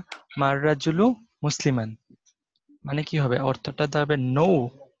সেন্টেন্সটা? মার রাজুলু মুসলিমান, মানে কি হবে? অর্থটা দাঁড়াবে নো,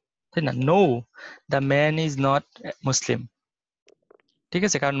 তাই না? No, the man is not মুসলিম, ঠিক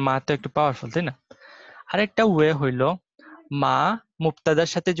আছে? কারণ মা তো একটু পাওয়ারফুল, তাই না? আরেকটা ওয়ে হইল, মা মুবতাদার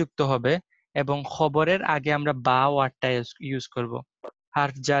সাথে যুক্ত হবে এবং খবরের আগে আমরা বা ওয়ার্ডটা ইউজ করব।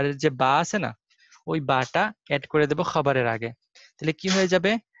 হারফ জারের যে বা আছে না, ওই বাটা অ্যাড করে দেব খবরের আগে। তাহলে কি হয়ে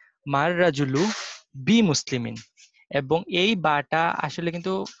যাবে? মার রাজুলু বি মুসলিমিন। এবং এই বাটা আসলে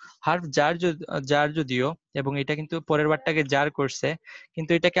কিন্তু হারফ জার যদিও, এবং এটা কিন্তু পরের বারটাকে জার করছে,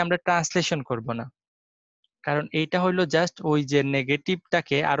 কিন্তু এটাকে আমরা ট্রান্সলেশন করব না, কারণ এইটা হলো জাস্ট ওই যে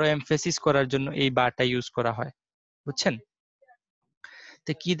নেগেটিভটাকে আরো এমফেসিস করার জন্য এই বারটা ইউজ করা হয়, বুঝছেন?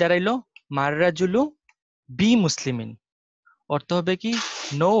 তো কি দাঁড়াইলো? মার রাজুলু বি মুসলিমিন অর্থ হবে কি?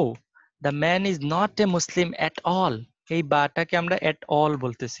 No, the man is not a Muslim at all. এই বাটাকে আমরা এট অল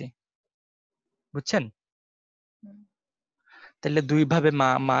বলতেছি, বুঝছেন? তাহলে দুইভাবে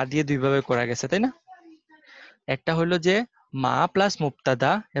মা দিয়ে দুইভাবে করা গেছে, তাই না? একটা হলো যে মা প্লাস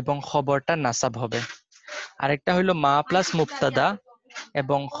মুবতাদা এবং খবরটা নাসাব হবে, আরেকটা হলো মা প্লাস মুবতাদা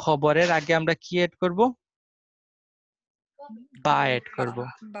এবং খবরের আগে আমরা কি এড করব? বা এড করব।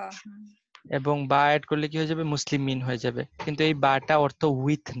 বা এবং বা এড করলে কি হয়ে যাবে? মুসলিমিন হয়ে যাবে। কিন্তু এই বাটা অর্থ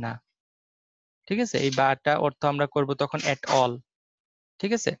উইথ না, ঠিক আছে? এই বাটা অর্থ আমরা করব তখন এট অল,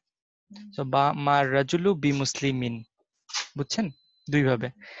 ঠিক আছে? সো বা মার রাজুলু বি মুসলিমিন, বুঝছেন? দুইভাবে।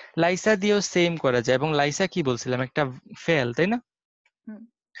 লাইসা দিয়েও সেম করা যায়, এবং লাইসা কি বলছিলাম? একটা ফেল, তাই না?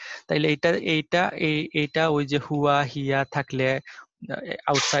 তাইলে এইটা ওই যে হুয়া হিয়া থাকলে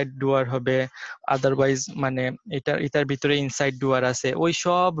আউটসাইড ডুয়ার হবে, আদারওয়াইজ মানে এটার ভিতরে ইনসাইড ডুয়ার আছে, ওই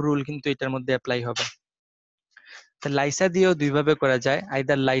সব রুল কিন্তু এটার মধ্যে অ্যাপ্লাই হবে। লাইসা দিয়েও দুইভাবে করা যায়।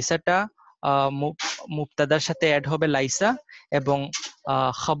 আইদার লাইসাটা মুবতাদার সাথে অ্যাড হবে লাইসা, এবং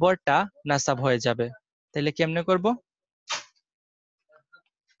খবরটা নাসাব হয়ে যাবে। তাহলে কেমনে করব?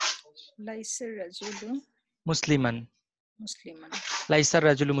 লাইসার রাজুলু মুসলিমান, মুসলিমান, লাইসার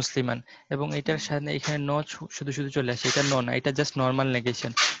রাজুলু মুসলিমান। এবং এটার সাথে এখানে ন শুধু শুধু চলে আসে, এটা ন না, এটা just normal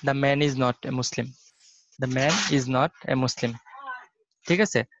negation. The man is not a Muslim, the man is not a মুসলিম, ঠিক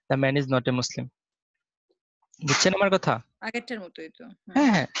আছে? The man is not a মুসলিম, বুঝছেন আমার কথা? আগেরটার মতোই তো।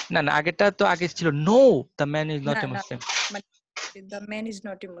 হ্যাঁ হ্যাঁ, না না, আগেরটা তো আগে ছিল no, the man is not না এ না, মুসলিম। মানে the man is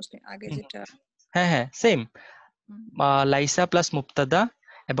not a মুসলিম আগে যেটা। হ্যাঁ হ্যাঁ, সেম। লাইসা প্লাস মুবতাদা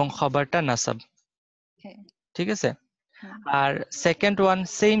এবং খবরটা নাসাব, হ্যাঁ, ঠিক আছে? আর সেকেন্ড ওয়ান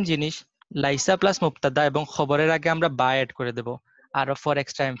সেম জিনিস, লাইসা প্লাস মুবতাদা এবং খবরের আগে আমরা বা এড করে দেব, আর ফর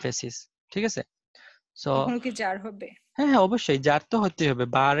এক্সট্রা এমফেসিস, ঠিক আছে? সো তখন কি জার হবে? হ্যাঁ হ্যাঁ, অবশ্যই জার তো হতেই হবে,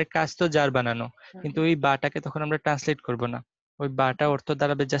 বার কাজ তো জার বানানো, কিন্তু ওই বাটাকে তখন আমরা ট্রান্সলেট করব না, ওই বাটা অর্থ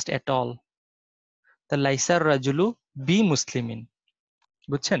দাঁড়াবে জাস্ট এট অল। তা লাইসার রাজুলু বি মুসলিমিন,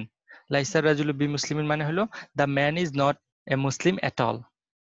 বুঝছেন? লাইসার রাজুলু বি মুসলিমিন মানে হলো the man is not a Muslim at all,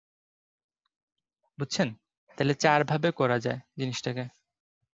 বুঝছেন? তাহলে চার ভাবে করা যায় জিনিসটাকে।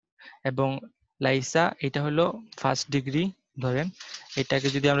 এবং লাইসা এটা হলো ফার্স্ট ডিগ্রি ধরেন, এটাকে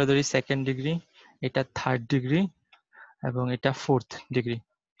যদি আমরা ধরি সেকেন্ড ডিগ্রি, এটা থার্ড ডিগ্রি, এবং এটা ফোর্থ ডিগ্রি,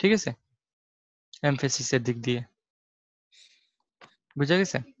 ঠিক আছে? এমফেসিসের দিক দিয়ে বুঝা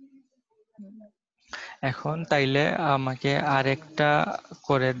গেছে? এখন তাইলে আমাকে আরেকটা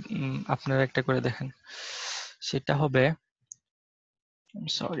করে আপনারা একটা করে দেখেন, সেটা হবে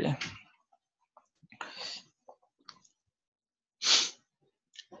সরি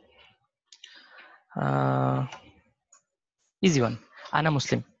ইজি ওয়ান, আনা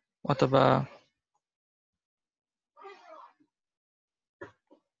মুসলিম, অথবা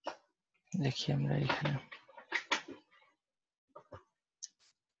দেখি আমরা এখানে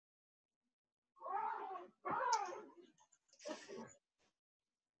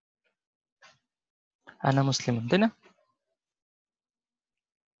আনা মুসলিম, তাই না?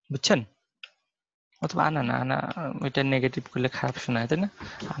 বুঝছেন? অথবা আনা না, আনা ওইটা নেগেটিভ করলে খারাপ শোনায়, তাই না?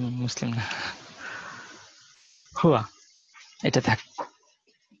 আমি মুসলিম না, হুয়া, এটা থাক,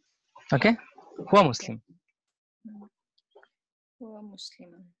 ওকে? হুয়া মুসলিম, হুয়া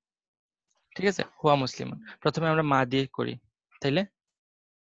মুসলিমান, ঠিক আছে? হুয়া মুসলিম। প্রথমে আমরা মা দিয়ে করি, তাইলে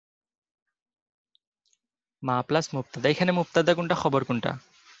মা প্লাস মুবতাদা। এখানে মুবতাদা কোনটা, খবর কোনটা?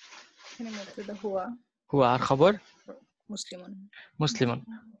 এখানে মুবতাদা হুয়া, হুয়া, আর খবর মুসলিমান। মুসলিমুন।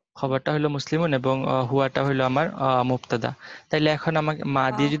 খবরটা হলো মুসলিমুন এবং হুয়াটা হলো আমার মুবতাদা। তাইলে এখন আমাকে মা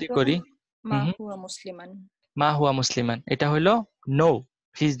দিয়ে যদি করি, মা হুয়া মুসলিমান, মা হুয়া মুসলিমান, এটা হলো no,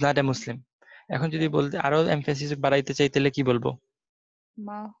 he is not a মুসলিম। এখন যদি বলতে আরো এমফেসিস বাড়াইতে চাই, তাহলে কি বলবো?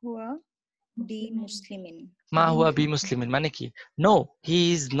 মা হুয়া বি মুসলিমিন, মা হুয়া বি মুসলিমিন মানে কি? No, he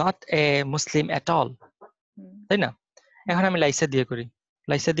is not a Muslim at all, তাই না? এখন আমি লাইসা দিয়ে করি,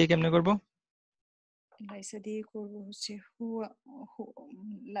 লাইসা দিয়ে কেমনে করব? লাইসা দিয়ে করব হচ্ছে হুয়া,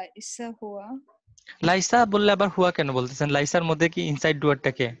 লাইসা হুয়া। লাইসা বললে আবার হুয়া কেন বলতেছেন? লাইসার মধ্যে কি ইনসাইড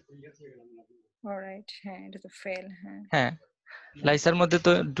ডুয়ারটা কে? অলরাইট, হ্যাঁ এটা তো ফেল। হ্যাঁ হ্যাঁ, লাইসার মধ্যে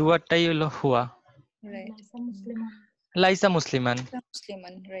তো ডুয়ারটাই হলো হুয়া, রাইট, লাইসা মুসলিমান।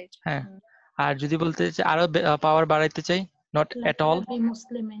 মুসলিমান, রাইট। হ্যাঁ, আর যদি বলতে চাই আরো পাওয়ার বাড়াইতে চাই, নট এট অল,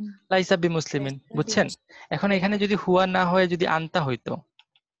 লাইসা বি মুসলিমিন। বুঝছেন? এখন এখানে যদি হুয়া না হয়ে যদি আনতা হইতো,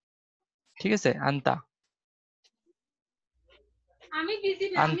 ঠিক আছে, আনতা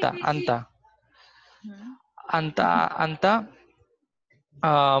আনতা আনতা আনতা আনতা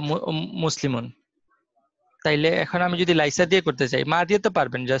মুসলিমুন, তাইলে এখন আমি যদি লাইসা দিয়ে করতে চাই, মা দিয়ে তো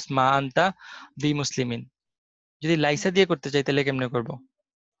পারবেন, জাস্ট মা আনতা বি মুসলিমিন। যদি লাইসা দিয়ে করতে চাই তাহলে কেমনে করব?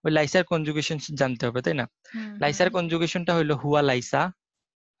 ওই লাইসার কনজুগেশন জানতে হবে, তাই না? লাইসার কনজুগেশনটা হইলো হুয়া লাইসা,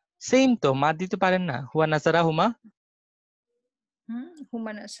 সেম তো, মা দিতে পারেন না, হুয়া নাসারা হুমা,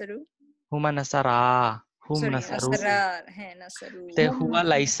 হুমা নাসারু, হুমা নাসারা, হুম সরি নাসারু, নাসারার, হ্যাঁ নাসারু, তে হুয়া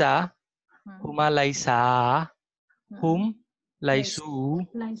লাইসা, হুম, হুমা লাইসা, হুম লাইসু,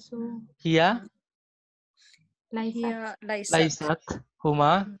 হিয়া হিয়া লাইসাত, লাইসাত,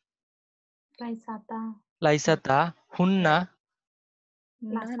 হুমা লাইসাতা, হুন্না।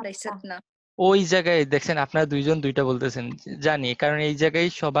 না লাইসাত না। ওই জায়গায় দেখছেন আপনারা দুইজন দুইটা বলতেছেন, জানি, কারণ এই জায়গায়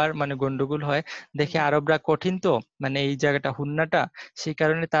সবার মানে গন্ডগোল হয়। দেখে আরবরা কঠিন তো, মানে এই জায়গাটা হুন্নাটা, সেই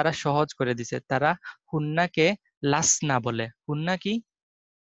কারণে তারা সহজ করে দিছে। তারা হুন্নাকে লাসনা বলে। হুন্না কি?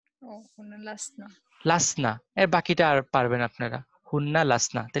 ও হুন্না লাসনা, লাসনা। এর বাকিটা আর পারবেন আপনারা। হুন্না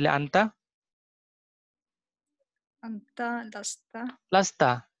লাসনা। তাহলে আনতা আন্তা লাস্তা, লাস্তা।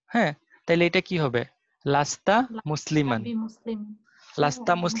 হ্যাঁ, তাহলে এটা কি হবে? লাস্তা মুসলিমান।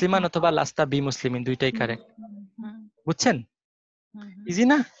 লাস্তা মুসলিমান অথবা লাস্তা বি মুসলিমিন, দুইটাই কারেক্ট। বুঝছেন? ইজি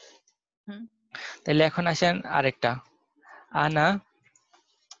না? তাহলে এখন আসেন আরেকটা, আনা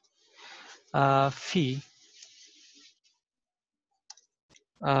ফি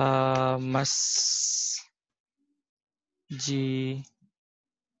মসজিদিন।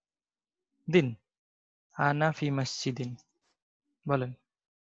 আনা ফি মসজিদিন, বলেন।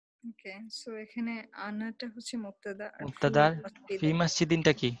 ওকে, সো এখানে আনাটা হচ্ছে মুবতাদা আর ফি মুবতাদার, ফি মসজিদিন,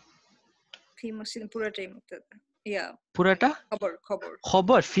 মসজিদিনটা কি? ফি মসজিদিন পুরোটাই মুবতাদা, ইয়া পুরাটা খবর খবর,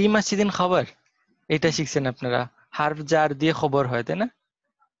 খবর। ফি মসজিদিন খবর, এটা শিখছেন আপনারা, হারফ জার দিয়ে খবর হয়, তাই না?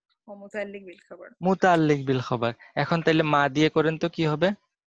 ও মুতাআল্লিক বিল খবর, মুতাআল্লিক বিল খবর। এখন তাইলে মা দিয়ে করেন তো কি হবে?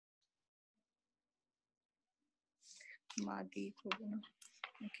 মাদি করব না।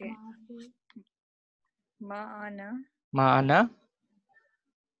 ওকে, মা আনা, মা আনা,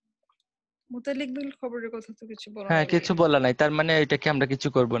 মুতাআল্লিক বিল খবরের কথা তো কিছু বলা হ্যাঁ নাই কিছু ভাইয়া। বলা নাই, তার মানে এটাকে আমরা কিছু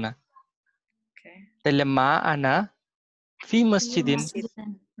করব না। ওকে, তাইলে মা আনা ফি মসজিদিন, মসজিদ,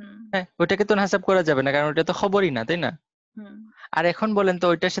 হুম হ্যাঁ ওটাকে তো হাসাব করা যাবে না, কারণ ওটা তো খবরই না, তাই না? হুম, আর এখন বলেন তো,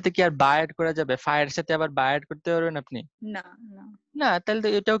 ওইটার সাথে কি আর বা অ্যাড করা যাবে? ফায়ের সাথে আবার বা অ্যাড করতে পারবেন আপনি? না না, না, তাহলে তো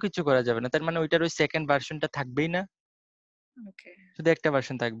এটাও কিছু করা যাবে না। তার মানে ওইটার ওই সেকেন্ড ভার্সনটা থাকবেই না, ওকে, শুধু একটা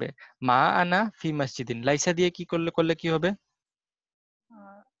ভার্সন থাকবে। মা আনা ফি মসজিদিন, লাইসা দিয়ে কি করলে করলে কি হবে?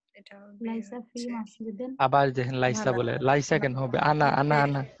 এটা হবে হচ্ছে, আবার দেখেন না লাইসা না বলে, লাইসা না, কেন হবে? আনা আনা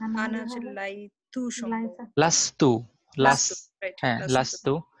হচ্ছে আনা, আনা হচ্ছে লাইতু সম্ভব, লাস্তু, লাস, লাস্তু, রাইট, হ্যাঁ লাস্তু,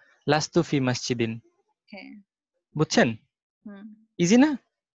 লাস্তু, লাস্তু ফি মসজিদিন। হ্যাঁ, বুঝছেন? হুম, ইজি না?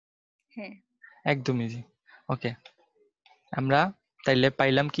 হ্যাঁ, একদম ইজি। ওকে, আমরা তাইলে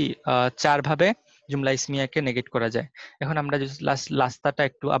পাইলাম কি, চার ভাবে জুমলা ইসমিয়াকে নেগেট করা যায়। এখন আমরা যদি লাস্তাটা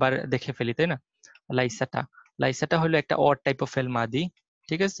একটু আবার দেখে ফেলি, তাই না? লাইসাটা, লাইসাটা হলো একটা অড টাইপ অফ ফেল মাদি,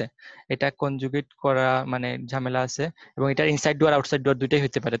 ঠিক আছে? এটা কনজুগেট করা মানে ঝামেলা আছে, এবং এটা ইনসাইড ডুয়ার আউটসাইড ডুয়ার দুইটাই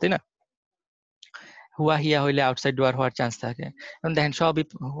হতে পারে, তাই না? হুয়া হিয়া হইলে আউটসাইড ডুয়ার হওয়ার চান্স থাকে। এখন দেখেন সবই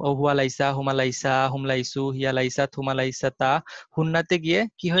হুয়া লাইসা, হুমা লাইসা, হুম লাইসু, হিয়া লাইসা, থুমা লাইসা, তা হুন্নাতে গিয়ে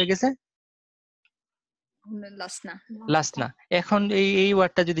কি হয়ে গেছে? লাসনা, লাসনা। এখন এই এই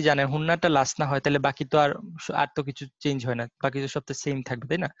ওয়ার্ডটা যদি জানেন, হুন্নাটা লাসনা হয়, তাহলে বাকি তো আর আর তো কিছু চেঞ্জ হয় না, বাকি তো সব তো সেম থাকবে,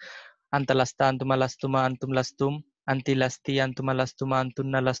 তাই না? আনতা লাস্তা, আনতুমা লাস্তুমা, আনতুম লাস্তুম, আনতি লাস্তি, আনতুমা লাস্তুমা,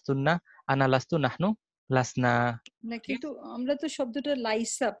 আনতুন্না লাস্তুন্না, আনা লাস্তু, নাহনু লাসনা। না ঠিক কিন্তু আছে? আমরা তো শব্দটা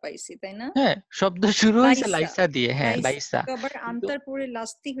লাইসা পাইছি তাই না, হ্যাঁ, শব্দ শুরু হয়েছে লাইসা, লাইসা দিয়ে, হ্যাঁ লাইসা লাইসা। তো আবার কিন্তু আনতার পরে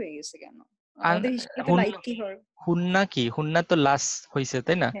লাস্তি হয়ে গেছে কেন? আন- আমাদের হিসেবে তো হুন লাইতি হয়। হুন্না কি? হুন্না তো লাস হইছে,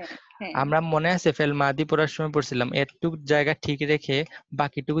 তাই না? হ্যাঁ হ্যাঁ, আমরা মনে আছে ফেল মাদি পড়ার সময় পড়ছিলাম, এটুক জায়গা ঠিক রেখে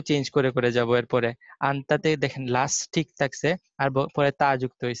বাকিটুকু চেঞ্জ করে করে যাব এরপরে। আনতাতে দেখেন লাস্ট ঠিক থাকছে, আর পরে তা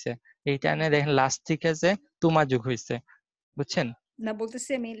যুক্ত হয়েছে। এইটা নিয়ে দেখেন লাস্ট ঠিক আছে, তুমা যুগ হয়েছে। বুঝছেন? না বলতেছি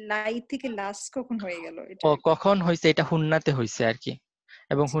আমি লাই থেকে লাস কখন হয়ে গেল এটা ও আর কি। কখন হয়েছে, এটা হুন্নাতে হয়েছে আর কি।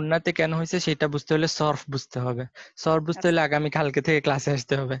 এবং আচ্ছা হুন্নাতে কেন হয়েছে সেটা বুঝতে হলে সরফ বুঝতে হবে। সরফ বুঝতে আচ্ছা, হলে আগামী কালকে থেকে ক্লাসে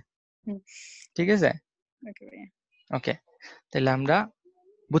আসতে হবে। হুম, ঠিক আছে? ওকে ভাইয়া, ওকে, তাহলে আমরা,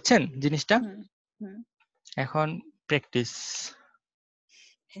 বুঝছেন জিনিসটা? হুম হুম, এখন প্র্যাকটিস।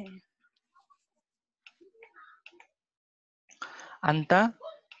 হ্যাঁ, আন্তা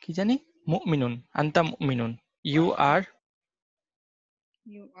কি জানি, মুমিনুন, আন্তা মুমিনুন, ইউ আর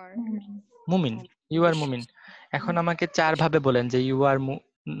ইউ আর মুমিন, ইউ আর মুমিন। এখন আমাকে চার ভাবে বলেন যে ইউ আর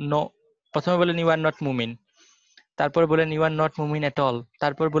নো প্রথমে বলেন ইউ আর নট মুমিন, তারপর বলেন ইউ আর নট মুমিন এট অল,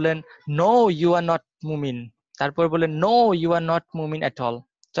 তারপর বলেন নো ইউ আর নট মুমিন, তারপর বলেন নো ইউ আর নট মুমিন এট অল।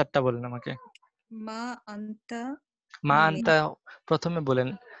 চারটা বলেন আমাকে। মা আন্তা মা মুমিন। আনতা প্রথমে বলেন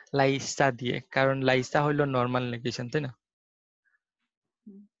লাইসা দিয়ে, কারণ লাইসা হইলো নরমাল নেগেশন, তাই না?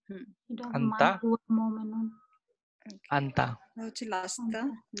 হুম আন্তা okay আন্তা হচ্ছে লাস্তা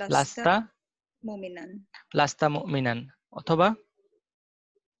লাস্তা মুমিনান লাস্তা মুমিনান, অথবা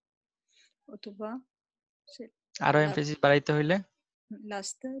অথবা আরো এমফেসিস বাড়াইতে হইলে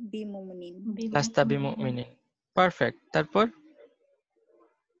লাস্তা বিমুমিনিন। লাস্তা বিমুমিনিন। পারফেক্ট। তারপর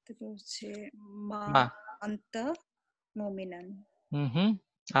তারপর হচ্ছে মা মা আন্তা মুমিনান,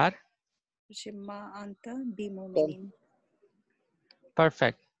 আর হচ্ছে মা আন্তা বিমুমিনিন।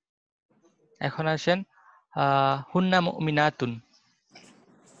 পারফেক্ট। এখন আসেন হুন্না মুমিনাতুন।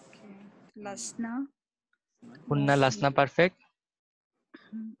 লাসনা হুন্না লাসনা, পারফেক্ট।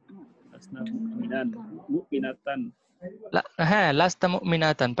 হ্যাঁ, লাস্তা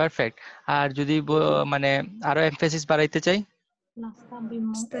মুমিনাতান, পারফেক্ট। আর যদি মানে আরো এমফেসিস বাড়াইতে চাই,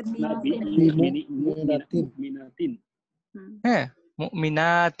 হ্যাঁ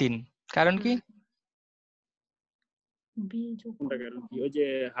মুমিনাতিন। কারণ কি?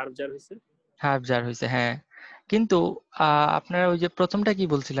 হাফ জার হয়েছে, হ্যাঁ। কিন্তু আপনারা ওই যে প্রথমটা কি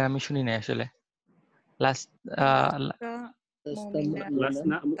বলছিলেন আমি শুনি নাই আসলে। লাস্ট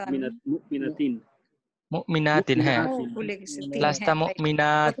মুমিনাতিন, হ্যাঁ লাস্তা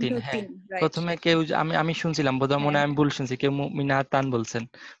মুমিনাতিন, হ্যাঁ প্রথমে কেউ আমি শুনছিলাম বোধহয়, মনে হয় আমি ভুল শুনছি, কেউ মুমিনাতান বলছেন,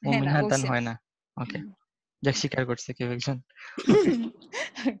 মুমিনাতান হয় না। ওকে, যাক স্বীকার করছে কেউ একজন।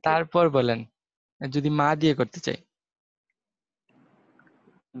 তারপর বলেন যদি মা দিয়ে করতে চাই,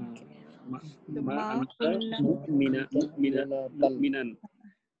 মা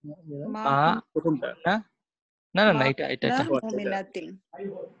মা হুন্না, না না না, এটা এটা এটা মুমিনাতিন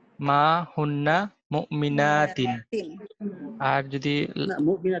মা হুন্না মুমিনাতিন। আর যদি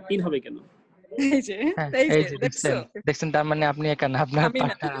হ্যাঁ, এই যে দেখছেন দেখছেন, তার মানে আপনি একা না, আপনার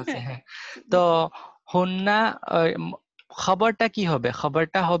পার্টনার আছে। হ্যাঁ, তো হুন্না খবরটা কি হবে?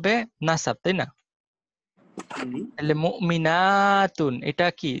 খবরটা হবে নাসাব, তাই না? তাহলে মুমিনাতুন এটা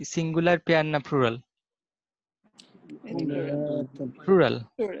কি সিঙ্গুলার পেয়ার না প্লুরাল? প্লুরাল।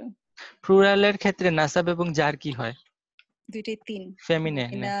 প্লুরালের ক্ষেত্রে নাসাব এবং জার কি হয়? দুইটাই তিন। ফেমিনে।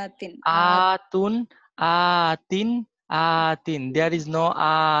 মুমিনাতিন আতুন আতিন আতিন, there is no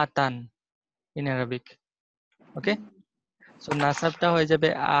আতান in Arabic. Okay, so নাসাবটা হয়ে যাবে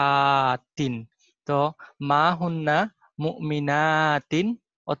আতিন। তো মা হুন্না মুমিনাতিন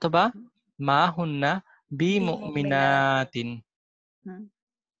অথবা মা হুন্না বিমুমিনাতিন।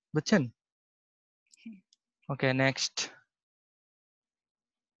 বুঝছেন? ওকে, নেক্সট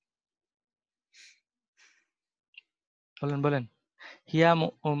বলেন বলেন।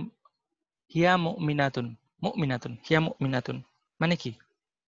 হিয়া মুমিনাতুন, মুমিনাতুন হিয়া মুমিনাতুন মানে কি?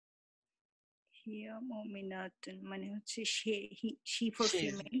 হিয়া মুমিনাতুন মানে হচ্ছে she for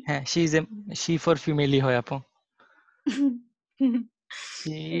female। হ্যাঁ, she for female হয় আপু।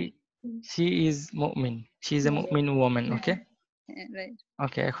 she is mu'min, she is a mu'min woman। Okay right.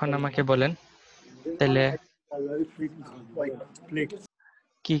 ওকে, এখন আমাকে বলেন তাহলে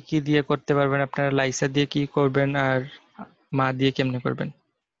কি কি দিয়ে করতে পারবেন আপনারা? লাইসা দিয়ে কি করবেন আর মা দিয়ে কেমনে করবেন?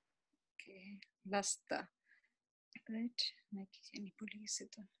 ওকে, লাস্তা রাইট নাকি জানি ভুলে গেছি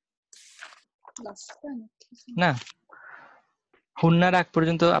তো। লাস্তা নাকি না, হুন্নার আগ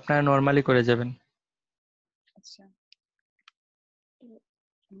পর্যন্ত আপনারা নরমালি করে যাবেন। আচ্ছা,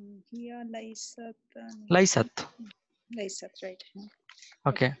 হিয়া লাইসাত লাইসাত, লাইসাত রাইট।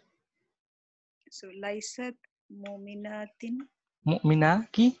 ওকে। সো লাইসাত মুমিনাতিন। মুমিনা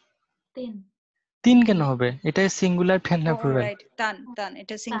কি তিন কেন হবে? এটা সিঙ্গুলার ফেন না প্লুরাল? রাইট, তান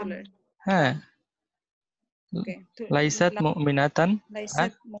এটা সিঙ্গুলার। হ্যাঁ, ওকে, তো লাইসাত মুমিনাতান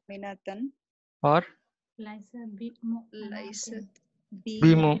লাইসাত মুমিনাতান और লাইসাত বিমুমিনিন,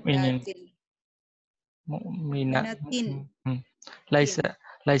 বিমুমিনাতিন। মুমিনাতিন, মিনাতিন লাইসা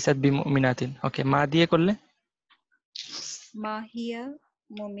লাইসাত বিমুমিনাতিন। ওকে, মা দিয়ে করলে মাহিয়া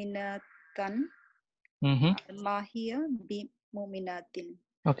মুমিনাতান মাহিয়া বিমুমিনাতিন।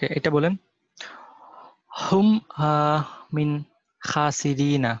 ওকে, এটা বলেন হুম মিন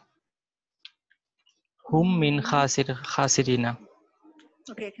খাসিরিনা, হুম মিন খাসিরিনা।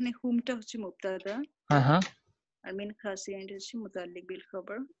 ওকে, এখানে হুমটা হচ্ছে মুবতাদা হ্যাঁ, আর মিন খাসিরিনা হচ্ছে মুতাল্লিক বিল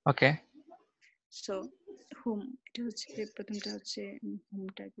খবর। ওকে, সো হুম এটা হচ্ছে প্রথমটা হচ্ছে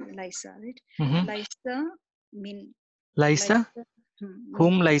হুমটা লাইসা রাইট। লাইসা মিন লাইসা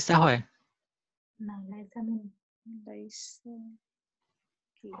হুম লাইসা হয় না, লাইসা মিন লাইসা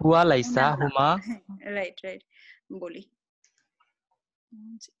হুয়া লাইসা হুমা। রাইট বলি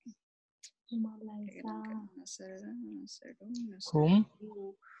হুম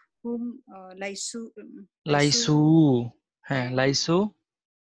whom laisu লাইসু হ্যাঁ লাইসু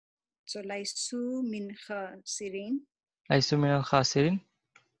so laisu min khasirin লাইসু মিনাল খাসিরিন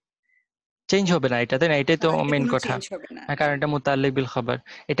চেঞ্জ হবে না এটাতে না, এটাই তো এটা মেইন কোনো কথা। চেঞ্জ হবে না, কারণ এটা মুতাল্লিক বিল খবর।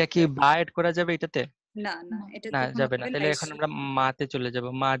 এটা কি বা এড করা যাবে এটাতে? না না এটা না তখন যাবে না। হবে তাহলে এখন লাইসু আমরা মাতে চলে যাব।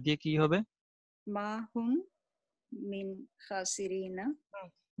 মা দিয়ে কি হবে? ma hum min khasirina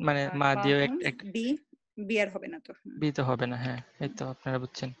মানে আর মা মা দিয়ে হুম একটা বি আর হবে না তো বি তো হবে না। হ্যাঁ এই তো আপনারা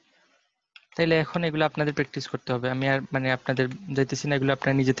বুঝছেন। তাইলে এখন এগুলো আপনাদের প্র্যাকটিস করতে হবে। আমি আর মানে আপনাদের যাইতেছি না, এগুলো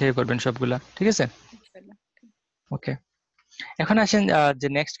আপনারা নিজে থেকে করবেন সবগুলা, ঠিক আছে? ইনশাআল্লাহ। ওকে, এখন আসেন যে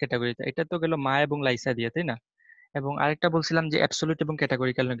নেক্সট ক্যাটাগরিতে। এটা তো গেল মা এবং লাইসা দিয়ে, তাই না? এবং আরেকটা বলছিলাম যে অ্যাবসলিউট এবং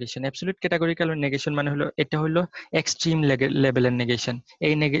categorical negation. Absolute categorical negation মানে হলো এটা হলো এক্সট্রিম লেভেলের নেগেশন।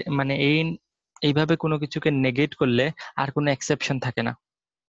 এই মানে এইভাবে কোনো কিছুকে নেগেট করলে আর কোনো এক্সেপশন থাকে না,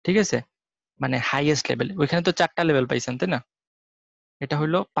 ঠিক আছে? মানে হাইয়েস্ট লেভেল। ওইখানে তো 4টা লেভেল পাইছেন, তাই না? এটা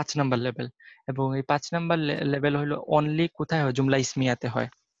হলো 5 নাম্বার লেভেল। এবং এই 5 নাম্বার লেভেল হলো অনলি কোথায় হয়? জুমলা ইসমিয়াতে হয়,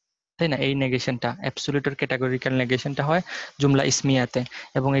 তাই না? এই নেগেশনটা অ্যাবসলিউট আর ক্যাটাগরিক্যাল নেগেশনটা হয় জুমলা ইসমিয়াতে,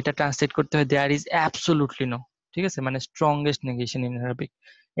 এবং এটা ট্রান্সলেট করতে হয় দেয়ার ইজ অ্যাবসলিউটলি নো, ঠিক আছে? মানে স্ট্রংগেস্ট নেগেশন ইন আরবিক।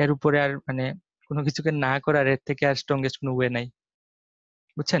 এর উপরে আর মানে কোনো কিছুকে না করার এর থেকে আর স্ট্রংগেস্ট কোনো ওয়ে নাই,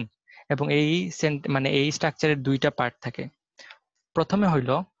 বুঝছেন? এবং এই মানে এই স্ট্রাকচারের 2টা পার্ট থাকে। প্রথমে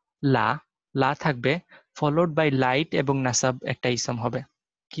হইলো লা, লা থাকবে ফলোড বাই লাইট এবং নাসাব, একটা ইসম হবে।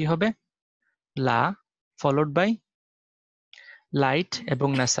 কি হবে? লা ফলোড বাই লাইট এবং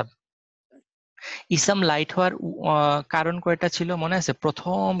নাসাব। ইসাম লাইট হওয়ার কারণ কয়টা ছিল মনে আছে?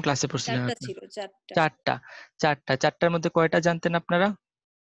 প্রথম ক্লাসে পড়ছিলেন চারটা আপনি। ছিল, চারটা। চারটা। চারটার মধ্যে কয়টা জানতেন আপনারা?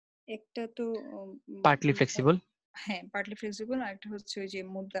 একটা তো পার্টলি ফ্লেক্সিবল, হ্যাঁ পার্টলি ফ্লেক্সিবল, আর একটা হচ্ছে ওই যে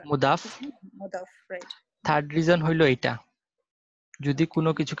মুদাফ। মুদাফ, রাইট। থার্ড রিজন হইলো এটা, যদি কোনো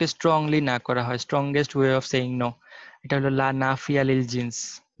কিছুকে স্ট্রংলি না করা হয়, strongest way of saying no. এটা হলো লা নাফিয়া লিল জিন্স,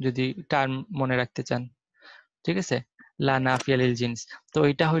 যদি টার্ম মনে রাখতে চান, ঠিক আছে? লা নাফিয়া লিল জিন্স। তো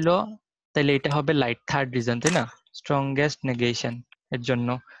এটা হইলো, তাহলে এটা হবে লাইট, থার্ড রিজন, তাই না? স্ট্রংগেস্ট নেগেশন এর জন্য।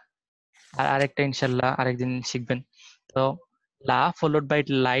 আর আরেকটা ইনশাল্লাহ আরেকদিন শিখবেন। তো লা ফলোড বাই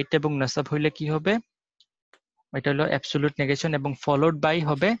লাইট এবং নাসাব হইলে কি হবে? এটা হলো অ্যাবসলিউট নেগেশন এবং ফলোড বাই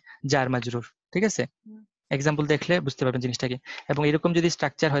হবে জার মাজরুর, ঠিক আছে? এক্সাম্পল দেখলে বুঝতে পারবেন জিনিসটা কি। এবং এরকম যদি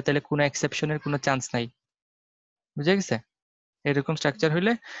স্ট্রাকচার হয় তাহলে কোনো এক্সেপশনের কোনো চান্স নাই, বুঝে গেছে? এরকম স্ট্রাকচার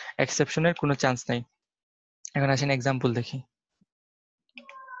হইলে এক্সেপশনের কোনো চান্স নাই। এখন আসেন এক্সাম্পল দেখি।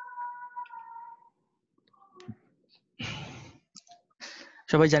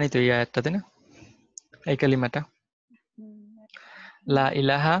 সবাই জানি তো এই আয়াতটা, তাই না? এই কালিমাটা লা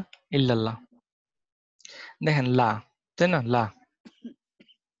ইলাহা ইল্লাল্লাহ। দেখেন লা, তাই না? লা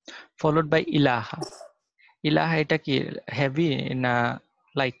ফলোড বাই ইলাহা। ইলাহা এটা কি হেভি না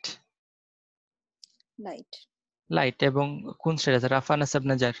লাইট? লাইট। লাইট। এবং কোন শ্রেণী আছে? রাফা নাসাব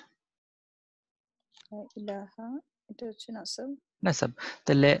নাজার? ইলাহা এটা হচ্ছে নাসাব। নাসাব।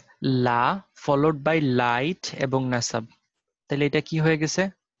 তাহলে লা ফলোড বাই লাইট এবং নাসাব, তাহলে এটা কি হয়ে গেছে?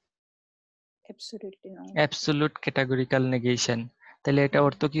 Absolutely no. Absolute categorical negation. তাহলে এটা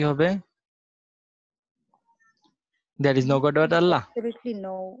অর্থ কি হবে? There is no god but Allah. Absolutely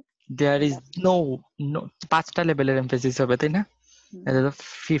no. There is no, 5টা লেভেলের এমফেসিস হবে, তাই না? এটা তো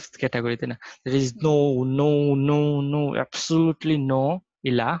 5th ক্যাটাগরি, তাই না? There is no no no no absolutely no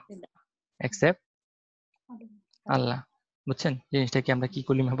ইলাহ এক্সেপ্ট আল্লাহ। বুঝছেন জিনিসটা কি? আমরা কি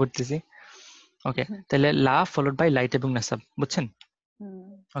কলিমা পড়তেছি? ওকে, তাহলে লা ফলোড বাই লাইট এবং নাসাব, বুঝছেন?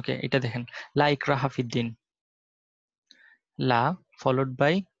 ওকে, এটা দেখেন লা ইকরাহা ফিদ্দিন। লা ফলোড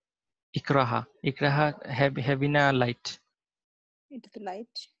বাই ইকরাহা। ইকরাহা হেভি না লাইট? এটা তো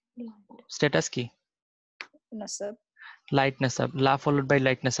লাইট। স্ট্যাটাস কি? নাসাব। লাইট নাসাব। লা ফলোড বাই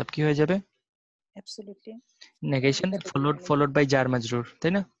লাইট নাসাব কি হয়ে যাবে? Absolutely negation followed by jar মাজরুর,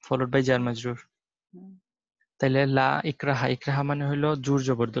 তাই না? Followed by jar মাজরুর। তাহলে লা ইকরাহা, ইকরাহা মানে হলো জোর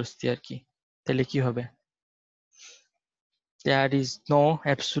জবরদস্তি আর কি। তাহলে কি হবে? There is no,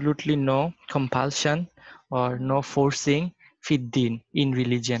 absolutely no compulsion or no forcing ফিদ্দিন in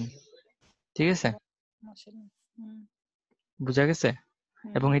religion, ঠিক আছে? বুঝা গেছে?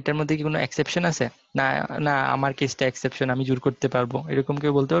 এবং এটার মধ্যে কি কোনো এক্সেপশন আছে? না না আমার কেসটা এক্সেপশন, আমি জোর করতে পারবো, এরকম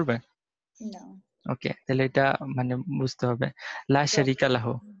কেউ বলতে পারবে? না। ওকে, তাহলে এটা মানে বুঝতে হবে। লা শারিকা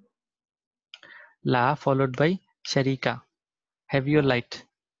লাহু, লা followed by শারিকা। Have you later?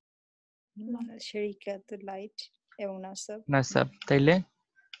 শারিকা তো লাইট এবং নাসাব। নাসাব। তাইলে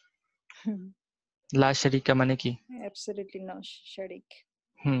লা শারিকা মানে কি? Absolutely no শারিক।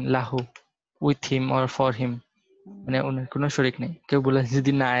 লাহু, with him or for him, মানে ওনার কোনো শরিক নেই। কেউ বলে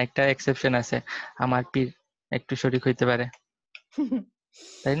যদি না একটা এক্সেপশন আছে, আমার পীর একটু শরিক হইতে পারে,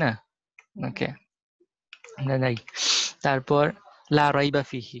 তাই না? ওকে, আমরা নাই। তারপর লা রাইবা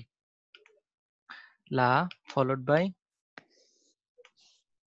ফিহি, লা ফলোড বাই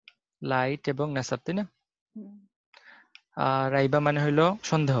লাইট এবং নাসাব, তাই না? রাইবা মানে হইলো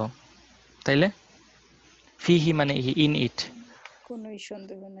সন্দেহ, তাইলে ফিহি মানে ইন ইট। কোনো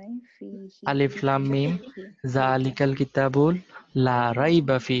সন্দেহ নাই। ফিহি আলিফ লাম মিম ফিহি যালিকাল কিতাবুল লা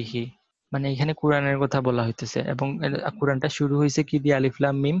রাইবা ফিহি, মানে এখানে কোরআনের কথা বলা হইতেছে এবং কোরআনটা শুরু হয়েছে কি দিয়ে? আলিফ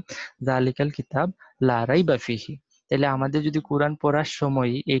লাম মিম যালিকাল কিতাব লা রাইবা ফিহি। তাহলে আমাদের যদি কোরআন পড়ার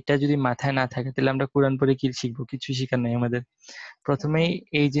সময় এইটা যদি মাথায় না থাকে, তাহলে আমরা কোরআন পড়ে কি শিখবো? কিছু শিখার নাই আমাদের। প্রথমেই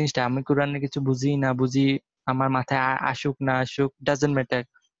এই জিনিসটা, আমি কোরআনের কিছু বুঝি না বুঝি, আমার মাথায় আসুক না আসুক, ডাজন্ট ম্যাটার,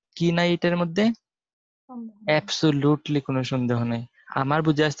 কি নাই এটার মধ্যে অ্যাবসোলুটলি কোনো সন্দেহ নেই। আমার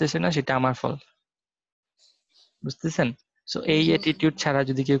বুঝে আসতেছে না, সেটা আমার ফল্ট। বুঝতেছেন? সো এই অ্যাটিটিউড ছাড়া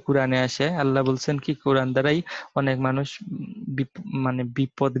যদি কেউ কোরআনে আসে, আল্লাহ বলছেন কি কোরআন দ্বারাই অনেক মানুষ মানে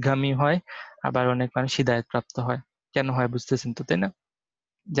বিপদগামী হয়, আবার অনেক মানুষ হিদায়াত প্রাপ্ত হয়। কেন হয় বুঝতেছেন তো, তাই না?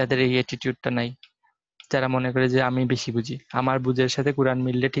 যাদের এই অ্যাটিটিউডটা নাই, যারা মনে করে যে আমি বেশি বুঝি, আমার বুঝের সাথে কোরআন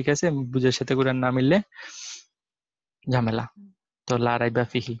মিললে ঠিক আছে, বুঝের সাথে কোরআন না মিললে ঝামেলা। তো লা রাইবা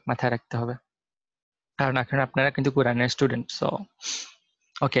ফিহি মাথায় রাখতে হবে, কারণ এখন আপনারা কিন্তু কোরআনের স্টুডেন্ট। সো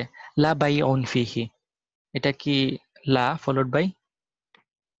ওকে, লা বাইউন ফিহি, এটা কি লা ফলোড বাই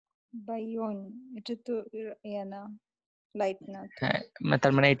বাইয়ন? এটা তো ইয়া না, লাইট না তো। হ্যাঁ,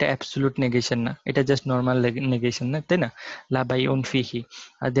 তার মানে এটা অ্যাবসলিউট নেগেশন না, এটা জাস্ট নরমাল নেগেশন না, তাই না? লা বাইউন ফিহি,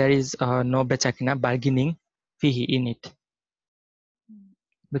 দেয়ার ইজ নো বেচাকিনা বার্গেনিং ফিহি ইন ইট।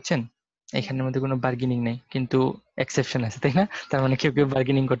 বুঝছেন? এখানের মধ্যে কোনো বার্গেনিং নেই, কিন্তু এক্সেপশন আছে, তাই না? তার মানে কেউ কেউ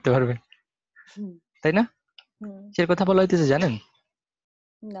বার্গেনিং করতে পারবে, তাই না? সে কথা বলা হইতেছে জানেন?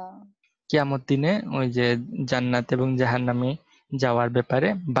 না। কিয়ামত দিনে ওই যে জান্নাত এবং জাহান্নামে যাওয়ার ব্যাপারে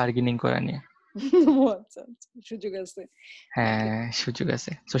বার্গেনিং করা নিয়ে। আচ্ছা, সুযোগ আছে। হ্যাঁ, সুযোগ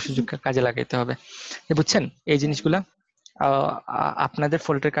আছে, তো সুযোগকে কাজে লাগাইতে হবে। বুঝছেন এই জিনিসগুলা? আপনাদের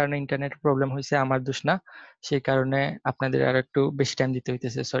ফল্টের কারণে ইন্টারনেট প্রবলেম হয়েছে, আমার দোষ না। সেই কারণে আপনাদের আর একটু বেশি টাইম দিতে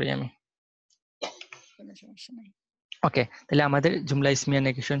হইতেছে, সরি আমি। কোনো সমস্যা নাই। ওকে, তাহলে আমাদের জুমলা ইসমিয়া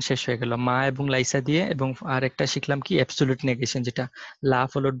নেগেশন শেষ হয়ে গেল মা এবং লাইসা দিয়ে, এবং আর একটা শিখলাম কি অ্যাবসলিউট নেগেশন, যেটা লা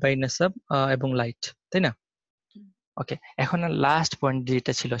ফলোড বাই নাসাব এবং লাইট, তাই না? ওকে, এখন লাস্ট পয়েন্ট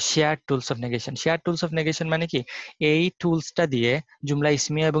যেটা ছিল share tools of negation. Share tools of negation মানে কি? এই টুলসটা দিয়ে জুমলা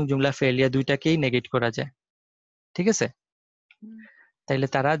ইসমিয়া এবং জুমলা ফেলিয়া দুইটাকেই নেগেট করা যায়, ঠিক আছে? তাইলে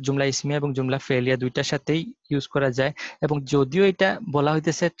তারা জুমলা ইসমিয়া এবং জুমলা ফেলিয়া দুইটার সাথেই ইউজ করা যায়। এবং যদিও এটা বলা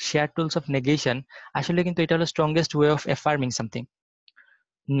হইতেছে শেয়ার টুলস অফ নেগেশন, আসলে কিন্তু এটা হলো স্ট্রংগেস্ট ওয়ে অফ অ্যাফার্মিং সামথিং।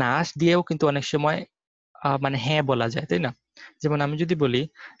 নাশ দিয়েও কিন্তু অনেক সময় মানে হ্যাঁ বলা যায়, তাই না? যেমন আমি যদি বলি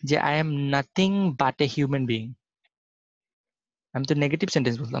যে I am nothing but a human being, আমি তো নেগেটিভ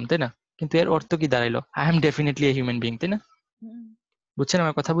সেন্টেন্স বললাম, তাই না? কিন্তু এর অর্থ কি দাঁড়াইলো? I am definitely a human being, তাই না? বুঝছেন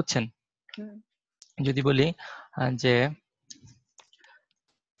আমার কথা? বুঝছেন? যদি বলি যে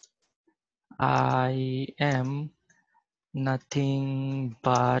I am nothing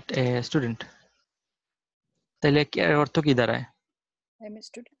but a student, তাহলে এর অর্থ কি দাঁড়ায়?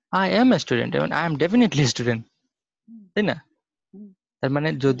 আই এম এ স্টুডেন্ট এবং আই এম ডেফিনেটলি স্টুডেন্ট, তাই না? তার মানে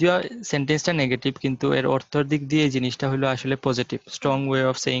যদিও সেন্টেন্সটা নেগেটিভ, কিন্তু এর অর্থের দিক দিয়ে এই জিনিসটা হলো আসলে positive, strong way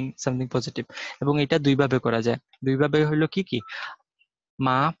of saying something positive. এবং এটা দুইভাবে করা যায়। দুইভাবে হলো কি কি?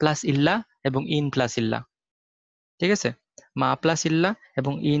 মা প্লাস ইল্লা এবং ইন প্লাস ইল্লা, ঠিক আছে? মা প্লাস ইল্লা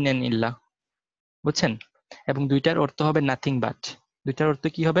এবং ইন এন্ড ইল্লা, বুঝছেন? এবং দুইটার অর্থ হবে নাথিং বাট। দুইটার অর্থ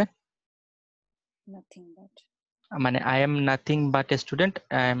কি হবে? নাথিং বাট, মানে I am nothing but a student,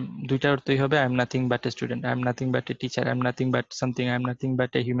 I am, দুইটার অর্থই হবে I am nothing but a student, I am nothing but a teacher, I am nothing but something, I am nothing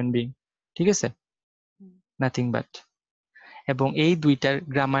but a human being, ঠিক আছে? Nothing but. এবং এই দুইটার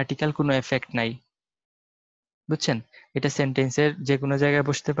grammatical কোনো effect নাই, বুঝছেন? এটা সেন্টেন্সের যে কোনো জায়গায়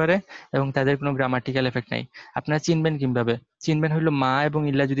বসতে পারে এবং তাদের কোনো গ্রামাটিক্যাল এফেক্ট নাই। আপনারা চিনবেন কিভাবে? চিনবেন হলো মা এবং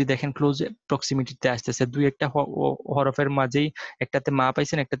ইল্লা যদি দেখেন ক্লোজ প্রক্সিমিটিতে আসতেছে, দুই একটা হরফের মাঝেই, একটাতে মা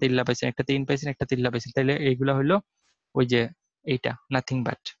পাইছেন, একটাতে ইল্লা পাইছেন, একটাতে ইন পাইছেন, একটাতে ইল্লা পাইছেন, তাহলে এইগুলা হলো ওই যে এইটা নাথিং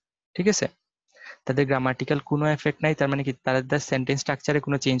বাট, ঠিক আছে? তাদের গ্রামাটিক্যাল কোনো এফেক্ট নাই, তার মানে কি তাদের সেন্টেন্স স্ট্রাকচারে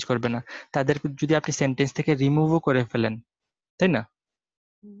কোনো চেঞ্জ করবে না। তাদের যদি আপনি সেন্টেন্স থেকে রিমুভও করে ফেলেন, তাই না,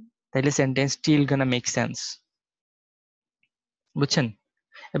 তাইলে সেন্টেন্স স্টিল গোনা মেক সেন্স, বুঝছেন?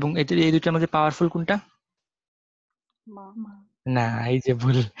 এবং এটা এই দুইটার মধ্যে পাওয়ারফুল কোনটা? না, এই যে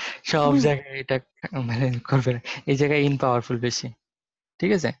ভুল, সব জায়গায় এটা মানে করবে না, এই জায়গায় ইন পাওয়ারফুল বেশি,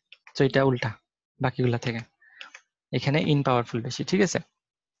 ঠিক আছে? তো এটা উল্টা বাকিগুলা থেকে, এখানে ইন পাওয়ারফুল বেশি, ঠিক আছে?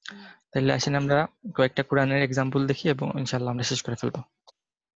 তাহলে আসেন আমরা কয়েকটা কোরআনের এক্সাম্পল দেখি এবং ইনশাআল্লাহ আমরা শেষ করে ফেলবো।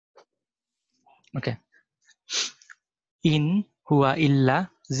 ওকে, ইন হুয়া ইল্লা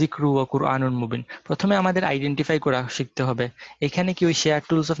যিকরু ওয়া কুরআনুন মুবিন। প্রথমে আমাদের আইডেন্টিফাই করা শিখতে হবে এখানে কি ওই শেয়ার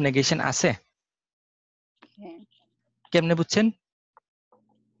টুলস অফ নেগেশন আছে। হ্যাঁ কেমনে বুঝছেন?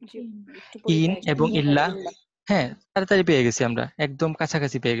 জি একটু পরে ইন পেয়েছি এবং ইন এবং ইল্লা, ইল্লা। হ্যাঁ তাড়াতাড়ি পেয়ে গেছি, আমরা একদম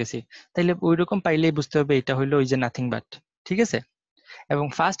কাছাকাছি পেয়ে গেছি। তাইলে ওইরকম পাইলেই বুঝতে হবে এটা হলো ওই যে নাথিং বাট। ঠিক আছে, এবং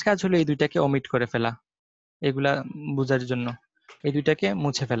ফার্স্ট কাজ হলো এই দুইটাকে অমিট করে ফেলা, এগুলা বোঝার জন্য এই দুইটাকে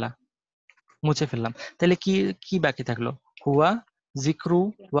মুছে ফেললাম। তাহলে কি কি বাকি থাকলো? হুয়া, যিকরু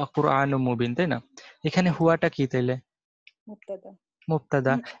ওয়া কুরআনুম মুবিন, তাই না? এখানে হুয়াটা কি তাইলে? মুবতাদা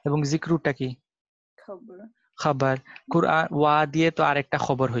মুবতাদা, এবং যিকরুটা কি? খবর খাবার। কুরআন ওয়া দিয়ে তো আরেকটা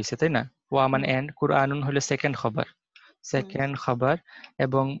খবর হয়েছে, তাই না? ওয়া মানে এন্ড, কুরআনুন হলো সেকেন্ড খবর, সেকেন্ড খবর,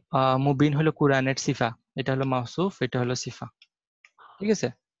 এবং মুবিন হলো কুরআনের সিফা, এটা হলো মাউসুফ, এটা হলো সিফা। ঠিক আছে,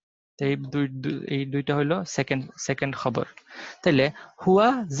 তো এই দুইটা হলো সেকেন্ড সেকেন্ড খবর। তাইলে হুয়া,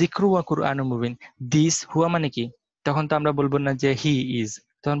 যিকরু ওয়া কুরআনুম মুবিন, দিস হুয়া মানে কি? তখন তো আমরা বলবো না যে হি ইজ,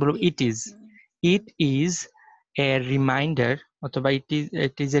 তখন বলবো it is. It is a reminder, অথবা it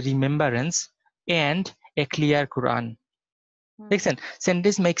is a remembrance and A clear কুরআন। দেখছেন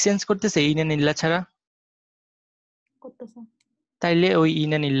সেন্টেন্স মেক সেন্স করতেছে ইন এন্ড ইল্লা ছাড়া? করতেছে। তাইলে ওই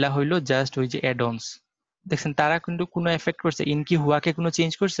ইন এন্ড ইল্লা হইলো জাস্ট ওই যে অ্যাড-অনস। দেখছেন তারা কিন্তু কোনো এফেক্ট করছে? ইন কি হুয়াকে কোনো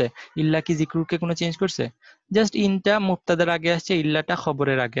চেঞ্জ করছে? ইল্লা কি যিকরুকে কোনো চেঞ্জ করছে? জাস্ট ইনটা মুবতাদার আগে আসছে, ইল্লাটা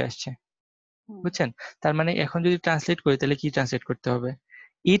খবরের আগে আসছে। বুঝছেন? তার মানে এখন যদি ট্রান্সলেট করি তাহলে কি ট্রান্সলেট করতে হবে?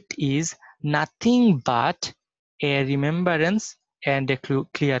 It is nothing but A remembrance and A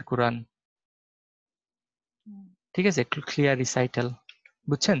clear কুরআন। ঠিক আছে, ক্লিয়ার রিসাইটাল।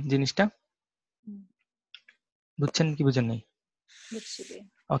 বুঝছেন জিনিসটা? বুঝছেন কি বুঝেন নাই? বুঝছি রে।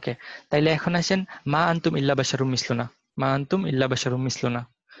 ওকে, তাইলে এখন আসেন মা আনতুম ইল্লা বাশারুম মিসলুনা। মা আনতুম ইল্লা বাশারুম মিসলুনা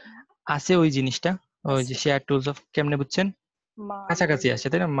আছে ওই জিনিসটা, ওই যে আছে। শেয়ার টুলস অফ, কেমনে বুঝছেন? মা কাছাকাছি আসে,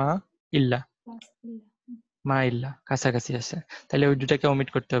 তাই না? মা ইল্লা, মা ইল্লা কাছাকাছি আসে। তাহলে ওই দুটাকে ওমিট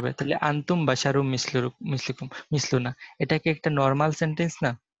করতে হবে। তাহলে আনতুম বাশারুম মিসলুকুম মিসলুনা, এটা কি একটা নরমাল সেন্টেন্স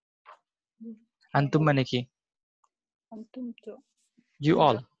না? আনতুম মানে কি? আনতুম তো ইউ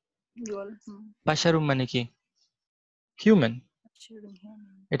অল। আমরা ইউল বাশারুম মানে কি? হিউম্যান।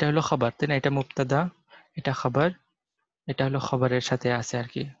 এটা হলো খবর, তাই না? এটা মুবতাদা, এটা খবর, এটা হলো খবরের সাথে আছে আর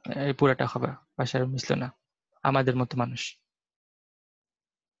কি, এই পুরাটা খবর। বাশারুম মিসলুনা আমাদের মতো মানুষ।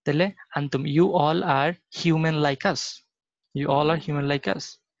 তাহলে আনতুম, you all R human like us, you all R human like আস,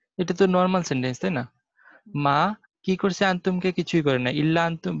 এটা তো নর্মাল সেন্টেন্স, তাই না? মা কি করছে? আনতুমকে কিছুই করে না। ইল্লা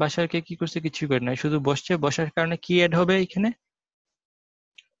আনতুম বাশারকে কি করছে? কিছুই করে না, শুধু বসছে। বসার কারণে কি এড হবে এখানে?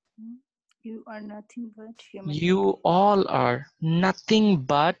 You R nothing but human. You all R nothing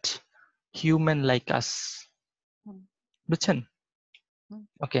but human like আস। বুঝছেন?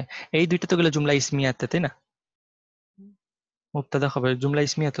 ওকে, এই দুইটা তো গেলো জুমলা ইসমিয়াতে, তাই না? মুবতাদা খবর, জুমলা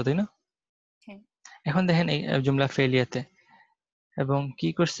ইসমিয়াতে, তাই না? এখন দেখেন এই জুমলা ফেলিয়াতে, এবং কি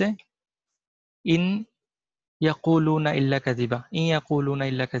করছে? ইন ইয়াকুলুনা ইল্লা কাযিবা, ইন ইয়াকুলুনা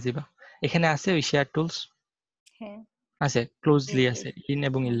ইল্লা কাযিবা, এখানে আছে ওই শেয়ার টুলস? আছে, ক্লোজলি আছে ইন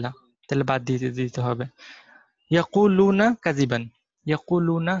এবং ইল্লা, তাহলে বাদ দিয়ে দিতে হবে। ইয়াকুলুনা কাযিবান,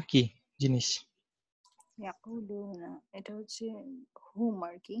 ইয়াকুলুনা কি জিনিস? ইয়াকুলুনা এটা হচ্ছে হুম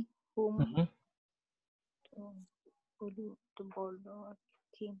আর কি, হুম তো বলু তো বলো আর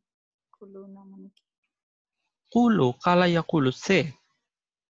কি। কুলুনা মানে কি? কুলু, কালা ইয়াকুলু সে,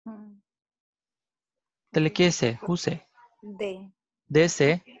 তাহলে কে সে? হু সে? দে দে সে।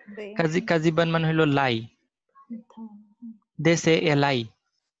 দে কাজিবান মানে হলো লাই, দে সে এ লাই,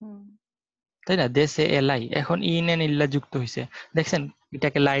 তাই না? দে সে এ লাই। এখন ইন এন্ড ইল্লা যুক্ত হয়েছে, দেখছেন?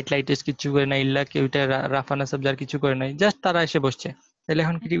 এটাকে লাইটেস কিছু করে না, ইল্লা কে ওইটা রাফানা সাবজার কিছু করে নাই, জাস্ট তারা এসে বসছে। তাহলে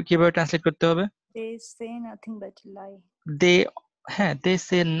এখন কিভাবে ট্রান্সলেট করতে হবে? দে সে নাথিং বাট লাই। দে, হ্যাঁ, দে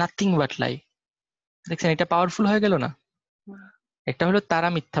সে নাথিং বাট লাই। দেখছেন এটা পাওয়ারফুল হয়ে গেল না? একটা হলো তারা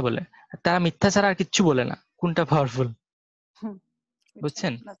মিথ্যা বলে, তারা মিথ্যা ছাড়া আর কিচ্ছু বলে না। কোনটা পাওয়ারফুল?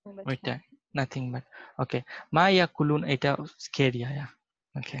 বুঝছেন? ওইটা নাথিং বাট। ওকে, মা ইয়াকুলুন, এটা স্কেরি আয়া।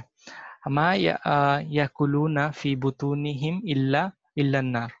 ওকে, মা ইয়াকুলুনা ফি বুতুনিহিম ইল্লান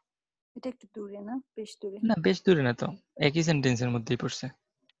নার। এটা একটু দূরে না? বেশ দূরে না, বেশ দূরে না তো, একই সেন্টেন্সের মধ্যেই পড়ছে।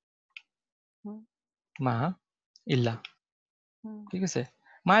 মা ইল্লা, ঠিক আছে?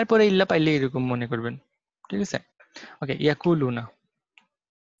 মায়ের পরে ইল্লা পাইলে এরকম মনে করবেন, ঠিক আছে? ওকে, ইয়াকুলুনা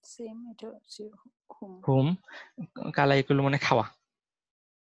সেম, এটা হচ্ছে হুম। হুম, কালা ইয়াকুলু মানে খাওয়া।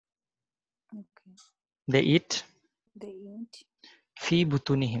 ওকে, দে ইট দে ইট ফি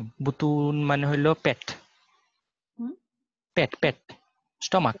বুতুনিহিম, বুতুন মানে হলো পেট, পেট পেট,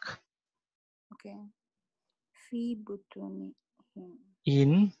 stomach. Okay, fee বুতুনি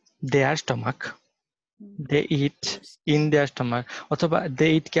in their stomach, they it in their stomach, অথবা দে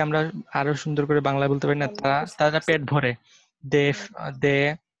ইট কে আমরা আরো সুন্দর করে বাংলায় বলতে পারি না? তারা পেট ভরে, they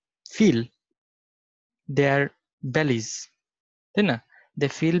feel their bellies, তাই না? They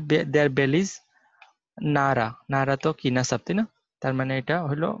feel their bellies নারা তো কি নাসাব, তাই না? তার মানে এটা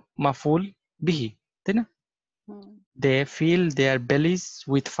হলো মাফুল বিহি, তাই না? They fill their bellies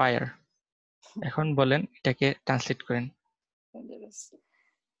with fire. এখন বলেন এটাকে ট্রান্সলেট করেন।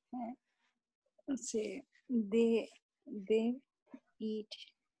 They eat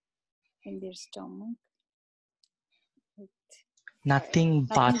in their stomach with Nothing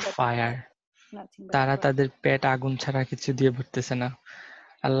fire. but fire. তারা তাদের পেট আগুন ছাড়া কিছু দিয়ে ভরতেছে না।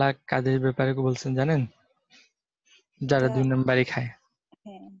 আল্লাহ কাদের ব্যাপারে বলছেন জানেন? যারা 2 নম্বরই খায়।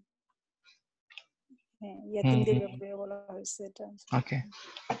 ইয়াতিমদের ব্যাপারে বলা হয়েছে এটা।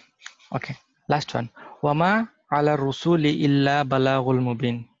 Okay. Last one. Wama ala rusuli illa balagul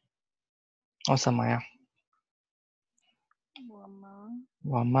mubin. Osamaya.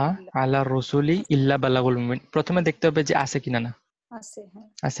 Wama ala rusuli illa balagul mubin. প্রথমে দেখতে হবে যে আছে কিনা না।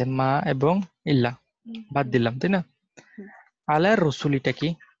 আছে, মা এবং ইল্লা বাদ দিলাম, তাই না? আলা রসুলিটা কি?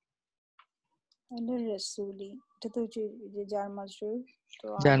 আলা রাসূলি এটা তো যে জার মাজরুর, তো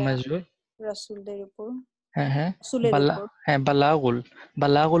জার মাজরুর রাসূলদের উপর। হ্যাঁ রাসূলের উপর।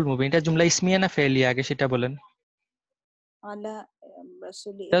 বালাগুল মুবিন। এটা জুমলা ইসমিয়া না ফেলিয়া আগে সেটা বলেন। আলা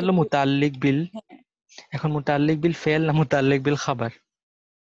রাসূলি এটা হলো মুতাল্লিক বিল। এখন মুতাল্লিক বিল ফেল না মুতাল্লিক বিল খাবার?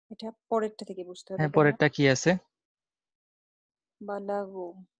 এটা পরেরটা থেকে বুঝতে হবে। হ্যাঁ, পরেরটা কি আছে? বালাগু।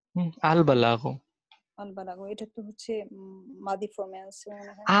 আল বালাগু। এটা তো হচ্ছে মাদি ফর্মে আছে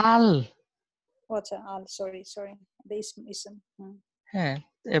মনে হয়। আল। আচ্ছা, আল, সরি দ্য ইসম। হ্যাঁ,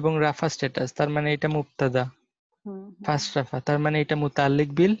 এবং রাফা স্ট্যাটাস, তার মানে এটা মুবতাদা। ফার্স্ট রাফা, তার মানে এটা মুতাল্লিক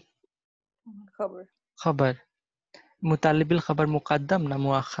বিল খবর। মুতাল্লিক বিল খবর মুকাদ্দাম না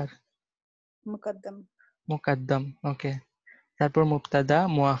মুআখার? মুকাদ্দাম। ওকে। তারপর মুবতাদা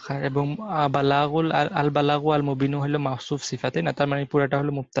মুআখার এবং বালাগুল আল বালাগু আল মুবিনু হলো মাওসুফ সিফা, তাই না? তার মানে পুরোটা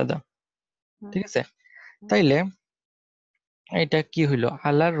হলো মুবতাদা। ঠিক আছে? তাইলে এটা কি হইলো?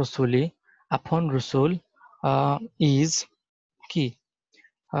 আল্লাহর রাসূলি আপন রাসূল ইজ কি?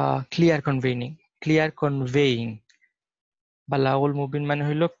 Clear conveying. বালাগুল মুবিন মানে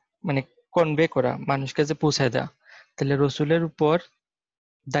হইলো মানে কনভে করা, মানুষকে যে পৌঁছায় দেওয়া। তাহলে রাসূলের উপর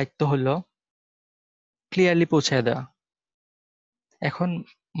দায়িত্ব হলো ক্লিয়ারলি পৌঁছায় দেওয়া। এখন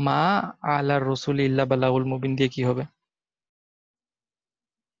মা আলার রাসূল ইল্লা বালাগুল মুবিন দিয়ে কি হবে?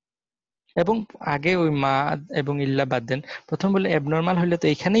 এবং আগে ওই মা এবং ইল্লা বাদ দেন, প্রথম বলে অ্যাবনর্মাল হলে তো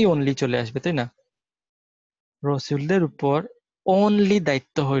এখানেই অনলি চলে আসবে, তাই না? রাসূলদের উপর অনলি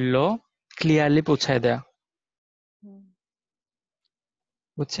দায়িত্ব হইল ক্লিয়ারলি পৌঁছায় দেয়া।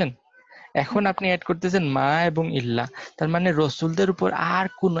 বুঝছেন? এখন আপনি অ্যাড করতেছেন মা এবং ইল্লা, তার মানে রাসূলদের উপর আর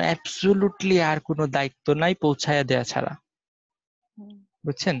কোনো অ্যাবসলিউটলি আর কোনো দায়িত্ব নাই পৌঁছায় দেয়া ছাড়া।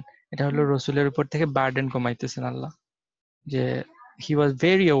 বুঝছেন? এটা হলো রাসূলের উপর থেকে বার্ডেন কমাইতেছেন আল্লাহ, যে হি was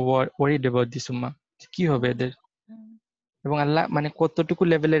very worried about this উম্মাহ, কি হবে এদের। এবং আল্লাহ মানে কতটুকু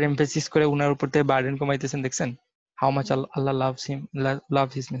লেভেলের এমফেসিস করে উনার উপর থেকে বার্ডেন কমাইতেছেন দেখছেন? How much Allah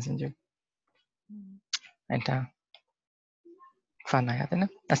loves his Messenger. এটা ফান আয়া, তাই না?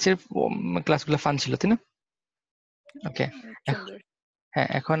 আজকের ক্লাসগুলো ফান ছিল, তাই না? ওকে। হ্যাঁ,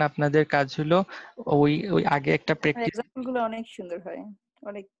 এখন আপনাদের কাজ হলো ওই আগে একটা প্র্যাকটিস। এক্সাম্পলগুলো অনেক সুন্দর হয়,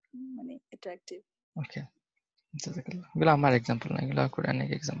 অনেক মানে অ্যাট্রাকটিভ। ওকে, এগুলো আমার এক্সাম্পল না, এগুলো কোরআনিক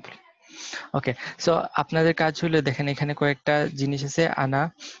এক্সাম্পল। ওকে, সো আপনাদের কাজ হলো দেখেন এখানে কয়েকটা জিনিস আছে, আনা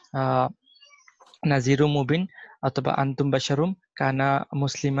নাজিরু মুবিন অথবা আনতুম বাশারুম কানা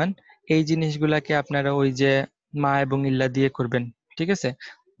মুসলিমান। এই জিনিসগুলাকে আপনারা ওই যে মা এবং ইল্লা দিয়ে করবেন, ঠিক আছে?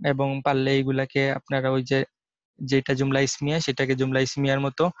 এবং পারলে এইগুলাকে আপনারা ওই যে যেটা জুমলা ইসমিয়া সেটাকে জুমলা ইসমিয়ার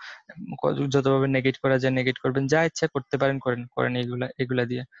মতো যতভাবে নেগেট করা যায় নেগেট করবেন, যা ইচ্ছা করতে পারেন করেন এগুলা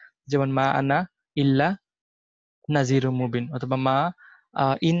দিয়ে। যেমন মা আনা ইল্লা নাজিরু মুবিন অথবা মা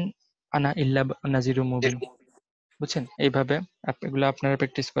ইন আনা ইল্লা নাজিরু মুবিন। বুঝছেন? এইভাবে এগুলো আপনারা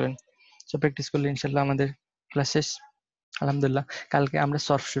প্র্যাকটিস করেন। সো প্র্যাকটিস করলে ইনশাল্লাহ আমাদের ক্লাস শেষ আলহামদুলিল্লাহ। কালকে আমরা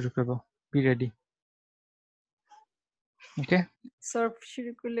সর্ফ শুরু করবো, বি রেডি। ওকে, সর্ফ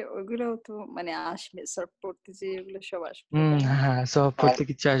শুরু করলে ওইগুলোও তো মানে আসবে, সর্ফ পড়তে যে এগুলো সব আসবে। হ্যাঁ, সর্ফ পড়তে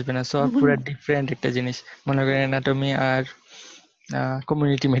কিছু আসবে না, সর্ফ পুরো ডিফারেন্ট একটা জিনিস। মনে করেন অ্যানাটমি আর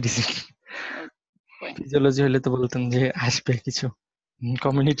কমিউনিটি মেডিসিন, ফিজিওলজি হলে তো বলতেন যে আসবে কিছু,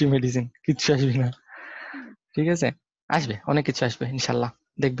 কমিউনিটি মেডিসিন কিচ্ছু আসবে না। ঠিক আছে, আসবে, অনেক কিছু আসবে ইনশাল্লাহ,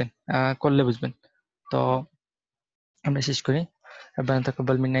 দেখবেন করলে বুঝবেন। তো আমরা শেষ করি। ربنا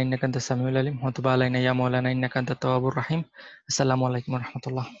تقبل منا إنك أنت السميع العليم وتب علينا يا مولانا إنك أنت التواب الرحيم. السلام عليكم ورحمة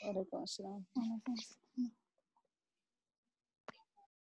الله. وعليكم السلام.